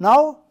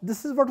 Now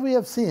this is what we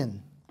have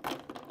seen.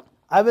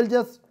 I will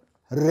just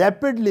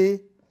rapidly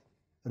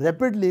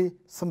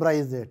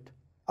summarize it.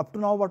 Up to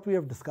now what we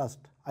have discussed.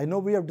 I know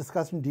we have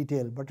discussed in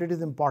detail, but it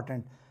is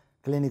important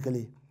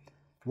clinically.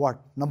 What?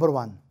 Number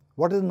one,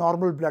 what is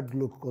normal blood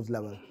glucose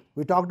level?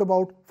 We talked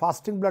about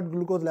fasting blood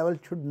glucose level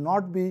should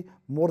not be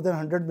more than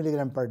 100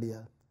 mg per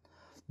dl.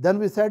 Then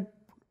we said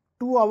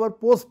 2 hour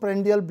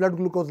postprandial blood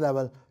glucose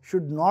level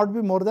should not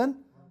be more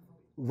than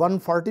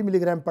 140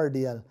 mg per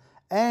dl,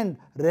 and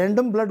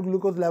random blood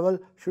glucose level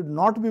should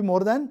not be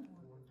more than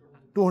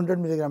 200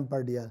 mg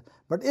per dl.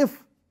 But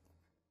if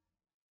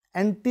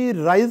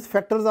anti-rise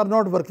factors are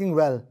not working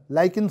well,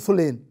 like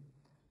insulin,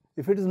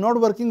 if it is not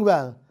working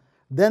well,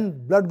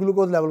 then blood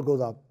glucose level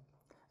goes up.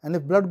 And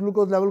if blood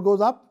glucose level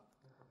goes up,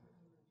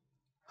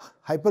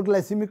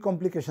 hyperglycemic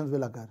complications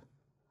will occur,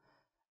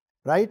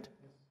 right?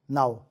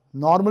 Now,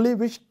 normally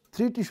which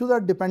 3 tissues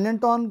are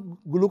dependent on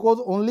glucose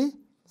only?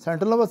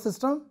 Central nervous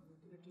system,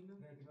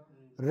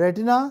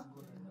 retina,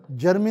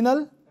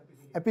 germinal,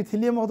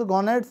 epithelium of the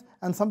gonads,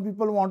 and some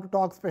people want to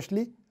talk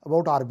specially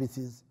about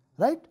RBCs,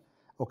 right?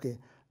 Okay.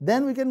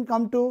 Then we can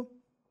come to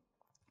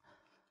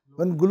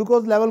when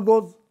glucose level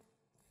goes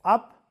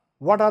up,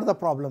 what are the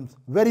problems?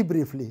 Very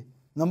briefly.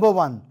 Number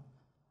one,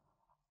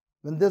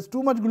 when there is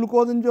too much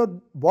glucose in your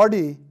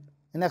body,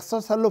 in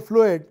extracellular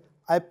fluid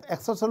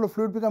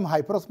becomes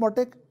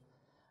hyperosmotic.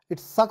 It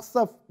sucks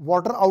the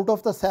water out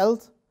of the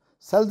cells.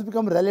 Cells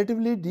become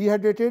relatively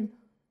dehydrated.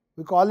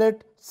 We call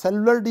it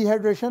cellular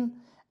dehydration,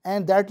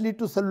 and that leads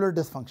to cellular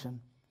dysfunction.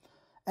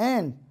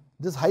 And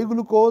this high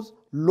glucose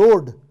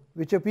load,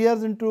 which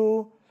appears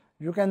into,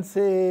 you can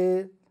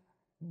say,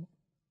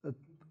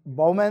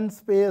 Bowman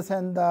space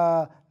and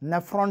the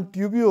nephron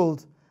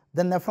tubules,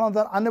 the nephrons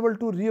are unable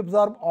to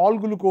reabsorb all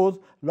glucose.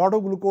 Lot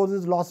of glucose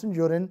is lost in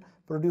urine,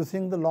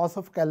 producing the loss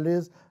of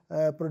calories,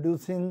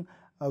 producing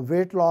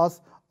weight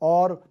loss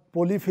or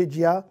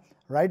polyphagia,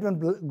 right, when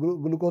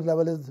glucose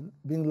level is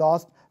being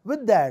lost.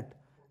 With that,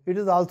 it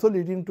is also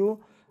leading to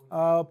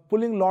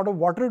pulling lot of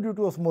water due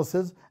to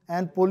osmosis,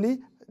 and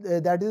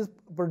that is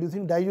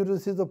producing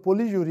diuresis or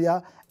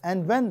polyuria.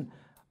 And when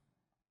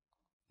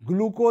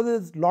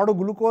lot of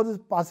glucose is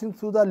passing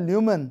through the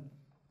lumen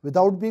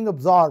without being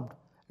absorbed,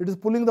 it is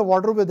pulling the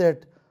water with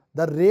it.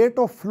 The rate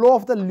of flow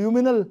of the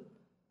luminal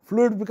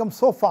fluid becomes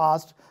so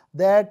fast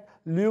that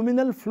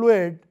luminal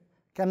fluid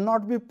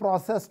cannot be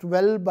processed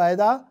well by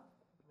the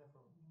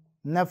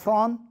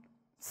nephron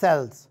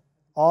cells,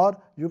 or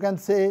you can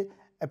say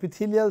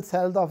epithelial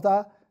cells of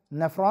the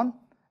nephron.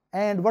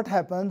 And what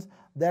happens,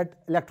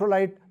 that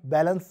electrolyte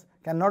balance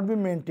cannot be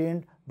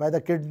maintained by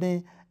the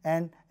kidney,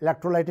 and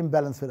electrolyte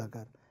imbalance will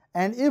occur.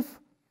 And if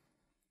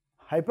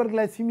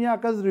hyperglycemia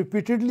occurs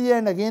repeatedly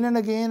and again,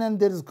 and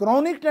there is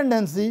chronic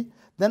tendency,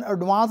 then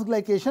advanced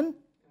glycation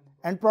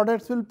end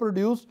products will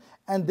produce,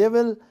 and they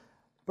will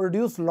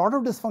produce a lot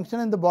of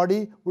dysfunction in the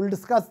body. We'll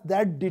discuss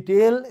that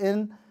detail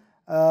in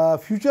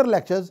future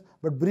lectures,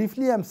 but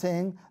briefly I'm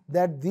saying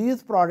that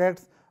these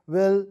products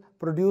will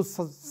produce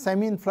a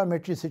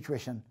semi-inflammatory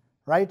situation,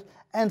 right?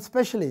 And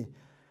especially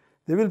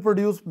they will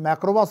produce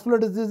macrovascular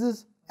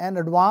diseases and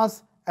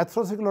advanced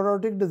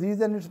atherosclerotic disease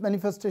and its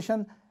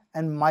manifestation,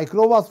 and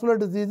microvascular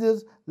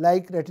diseases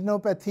like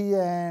retinopathy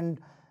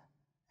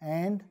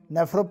and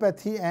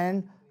nephropathy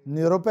and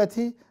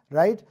neuropathy,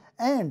 right?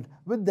 And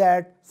with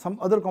that, some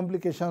other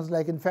complications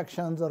like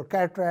infections or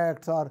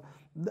cataracts or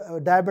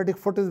diabetic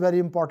foot is very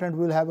important.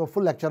 We will have a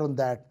full lecture on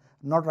that,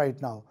 not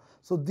right now.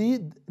 So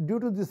due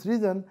to this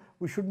reason,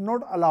 we should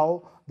not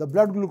allow the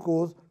blood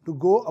glucose to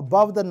go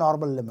above the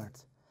normal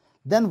limits.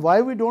 Then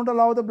why we don't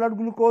allow the blood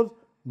glucose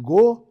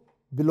go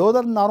below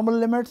the normal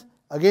limits?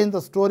 Again,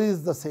 the story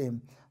is the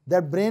same,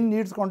 that brain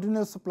needs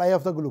continuous supply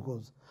of the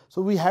glucose.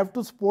 So we have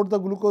to support the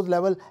glucose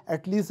level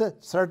at least a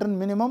certain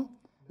minimum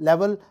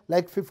level,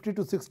 like 50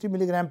 to 60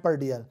 mg per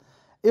dl.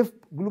 If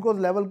glucose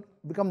level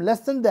become less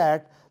than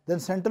that, then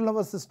central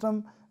nervous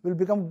system will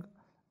become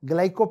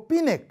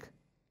glycopenic.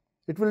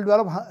 It will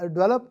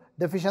develop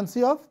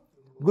deficiency of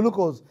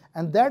glucose,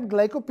 and that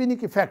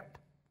glycopenic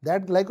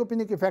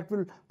effect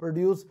will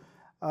produce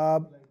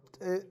a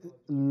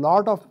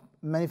lot of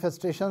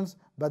manifestations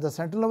by the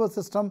central nervous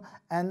system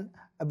and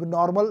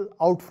abnormal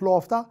outflow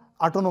of the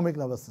autonomic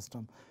nervous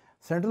system.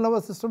 Central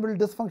nervous system will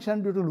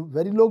dysfunction due to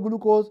very low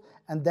glucose,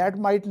 and that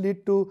might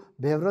lead to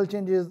behavioral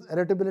changes,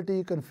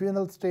 irritability,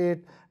 confusional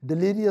state,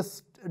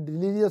 delirious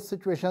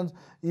situations,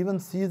 even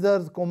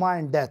seizures, coma,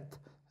 and death.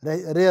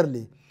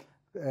 Rarely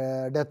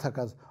death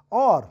occurs.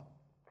 Or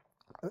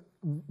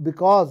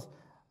because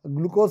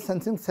glucose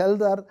sensing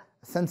cells are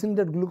sensing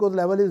that glucose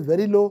level is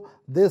very low,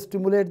 they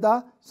stimulate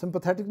the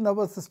sympathetic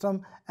nervous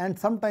system and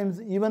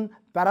sometimes even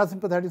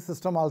parasympathetic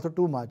system also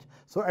too much.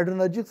 So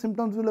adrenergic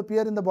symptoms will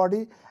appear in the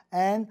body,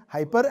 and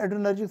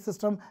hyperadrenergic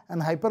system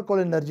and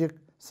hypercholinergic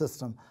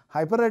system.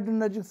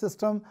 Hyperadrenergic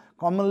system,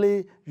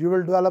 commonly you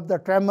will develop the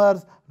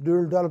tremors, you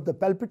will develop the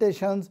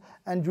palpitations,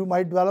 and you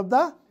might develop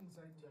the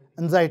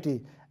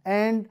anxiety.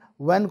 And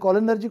when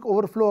cholinergic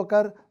overflow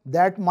occur,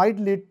 that might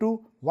lead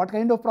to what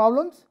kind of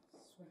problems?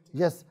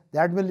 Yes,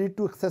 that may lead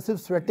to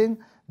excessive sweating,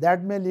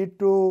 that may lead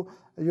to,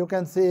 you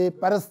can say,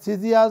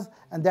 paresthesias,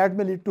 and that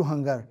may lead to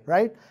hunger,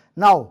 right?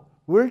 Now,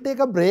 we'll take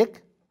a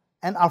break,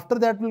 and after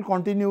that we'll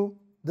continue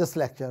this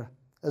lecture.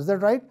 Is that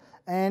right?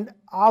 And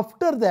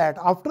after that,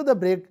 after the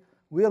break,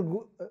 we are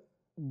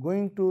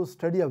going to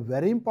study a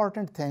very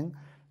important thing,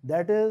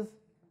 that is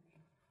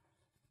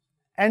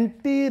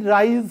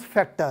anti-rise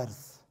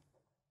factors.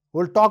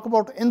 We'll talk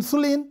about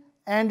insulin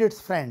and its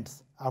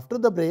friends. After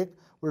the break,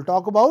 we'll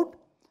talk about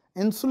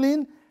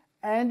insulin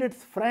and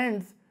its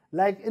friends,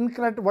 like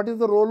what is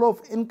the role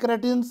of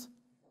incretins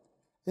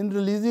in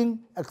releasing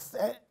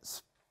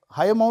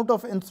high amount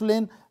of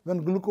insulin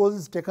when glucose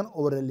is taken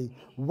orally.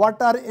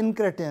 What are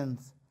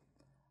incretins,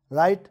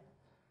 right?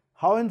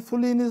 How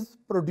insulin is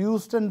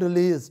produced and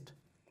released.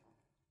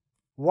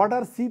 What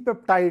are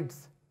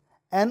C-peptides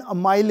and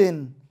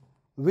amylin,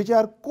 which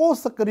are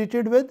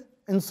co-secreted with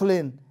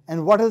insulin,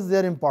 and what is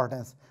their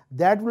importance?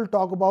 That we'll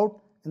talk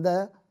about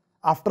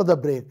after the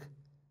break.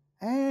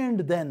 And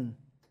then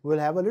we'll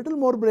have a little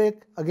more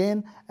break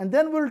again, and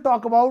then we'll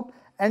talk about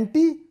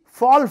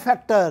anti-fall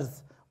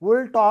factors.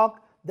 We'll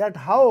talk that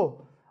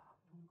how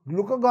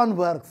glucagon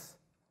works,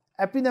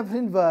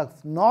 epinephrine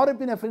works,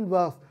 norepinephrine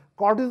works,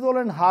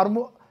 cortisol and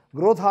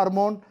growth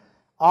hormone,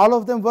 all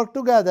of them work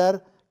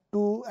together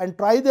and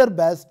try their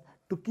best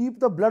to keep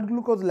the blood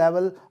glucose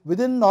level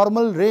within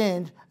normal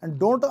range and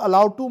don't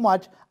allow too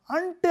much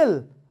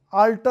until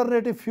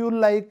alternative fuel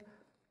like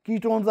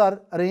ketones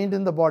are arranged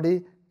in the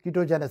body,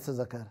 ketogenesis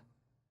occur.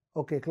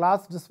 Okay,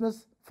 class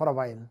dismiss for a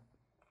while.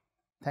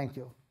 Thank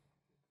you.